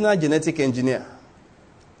the original genetic engineer.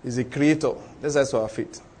 He's a creator. That's our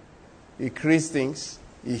faith. He creates things.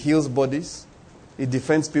 He heals bodies. He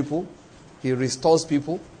defends people. He restores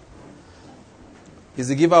people. He's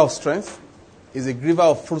the giver of strength. He's a giver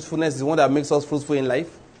of fruitfulness. He's the one that makes us fruitful in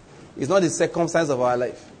life. It's not the circumstance of our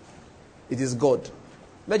life. It is God.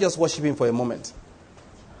 Let's just worship Him for a moment.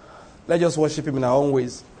 Let's just worship Him in our own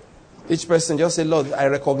ways. Each person just say, Lord, I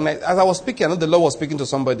recognize. As I was speaking, I know the Lord was speaking to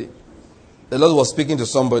somebody. The Lord was speaking to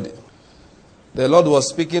somebody. The Lord was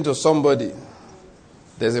speaking to somebody.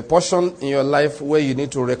 There's a portion in your life where you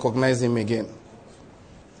need to recognize Him again.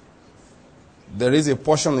 There is a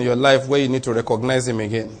portion in your life where you need to recognize Him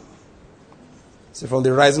again. See, from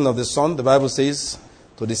the rising of the sun, the Bible says,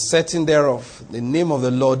 to the setting thereof, the name of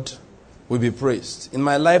the Lord will be praised. In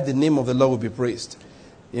my life, the name of the Lord will be praised.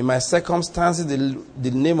 In my circumstances,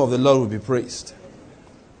 the name of the Lord will be praised.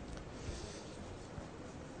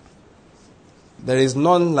 There is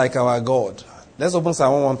none like our God. Let's open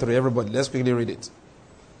Psalm 113, everybody. Let's quickly read it.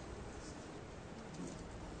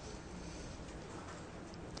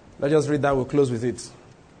 Let's just read that. We'll close with it.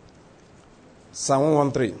 Psalm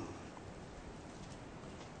 113.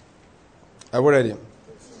 Are we ready?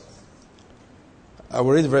 I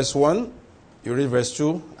will read verse 1, you read verse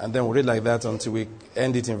 2, and then we'll read like that until we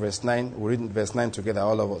end it in verse 9. We'll read verse 9 together,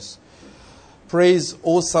 all of us. Praise,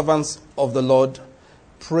 O servants of the Lord.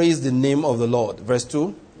 Praise the name of the Lord. Verse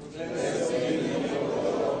 2.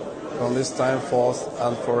 From this time forth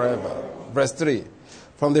and forever. Verse 3.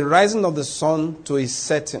 From the rising of the sun to its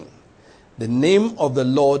setting, the name of the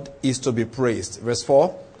Lord is to be praised. Verse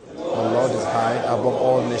 4. The Lord is high above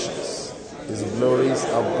all nations. His glory is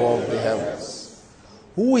above the heavens.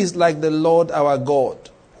 Who is like the Lord our God,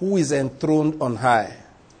 who is enthroned on high,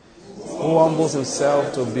 who humbles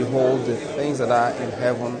himself to behold the things that are in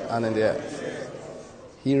heaven and in the earth.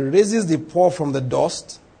 He raises the poor from the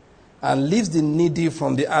dust and lifts the needy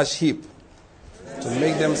from the ash heap to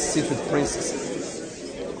make them sit with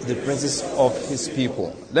princes, the princes of his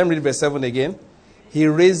people. Let me read verse 7 again. He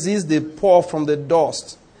raises the poor from the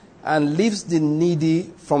dust and lifts the needy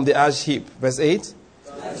from the ash heap. Verse 8.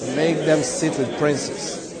 To make them sit with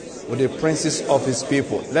princes, with the princes of his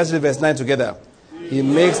people. Let's read verse 9 together. He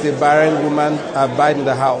makes the barren woman abide in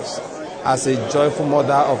the house as a joyful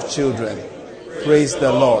mother of children. Praise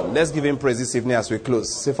the Lord. Let's give him praise this evening as we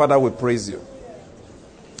close. Say, Father, we praise you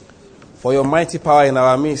for your mighty power in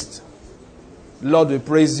our midst. Lord, we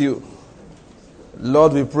praise you.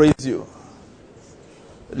 Lord, we praise you.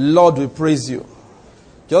 Lord, we praise you.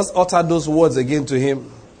 Just utter those words again to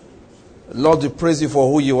him. Lord, we praise you for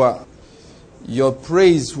who you are. Your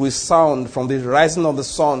praise will sound from the rising of the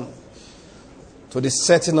sun to the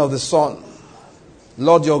setting of the sun.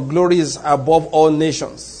 Lord, your glory is above all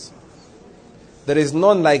nations. There is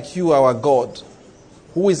none like you, our God,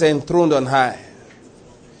 who is enthroned on high.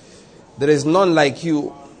 There is none like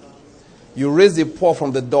you. You raise the poor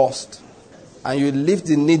from the dust, and you lift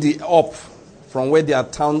the needy up from where they are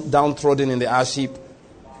downtrodden in the ash heap.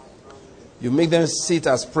 You make them sit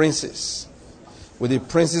as princes with the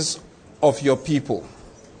princes of your people.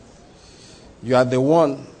 You are the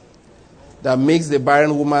one that makes the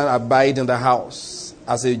barren woman abide in the house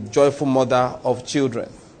as a joyful mother of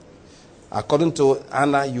children. According to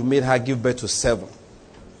Anna, you made her give birth to 7.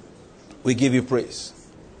 We give you praise.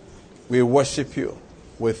 We worship you.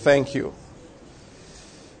 We thank you.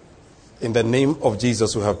 In the name of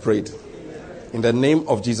Jesus we have prayed. In the name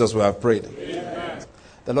of Jesus we have prayed.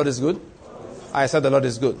 The Lord is good. I said the Lord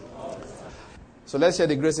is good. So let's share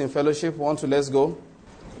the grace in fellowship. 1, 2, let's go.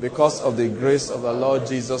 Because of the grace of the Lord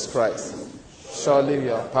Jesus Christ, surely we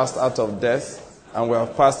have passed out of death and we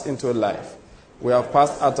have passed into life. We have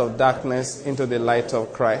passed out of darkness into the light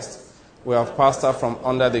of Christ. We have passed out from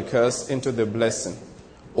under the curse into the blessing.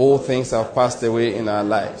 All things have passed away in our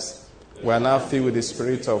lives. We are now filled with the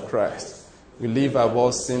Spirit of Christ. We live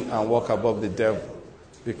above sin and walk above the devil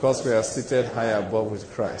because we are seated high above with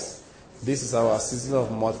Christ. This is our season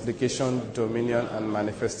of multiplication, dominion, and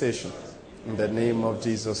manifestation. In the name of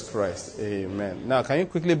Jesus Christ. Amen. Now, can you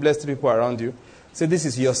quickly bless the people around you? Say, this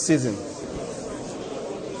is your season.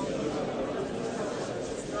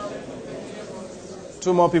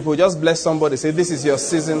 Two more people. Just bless somebody. Say, this is your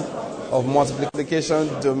season of multiplication,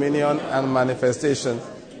 dominion, and manifestation.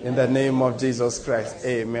 In the name of Jesus Christ.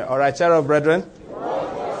 Amen. All right, child of brethren.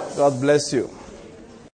 God bless you.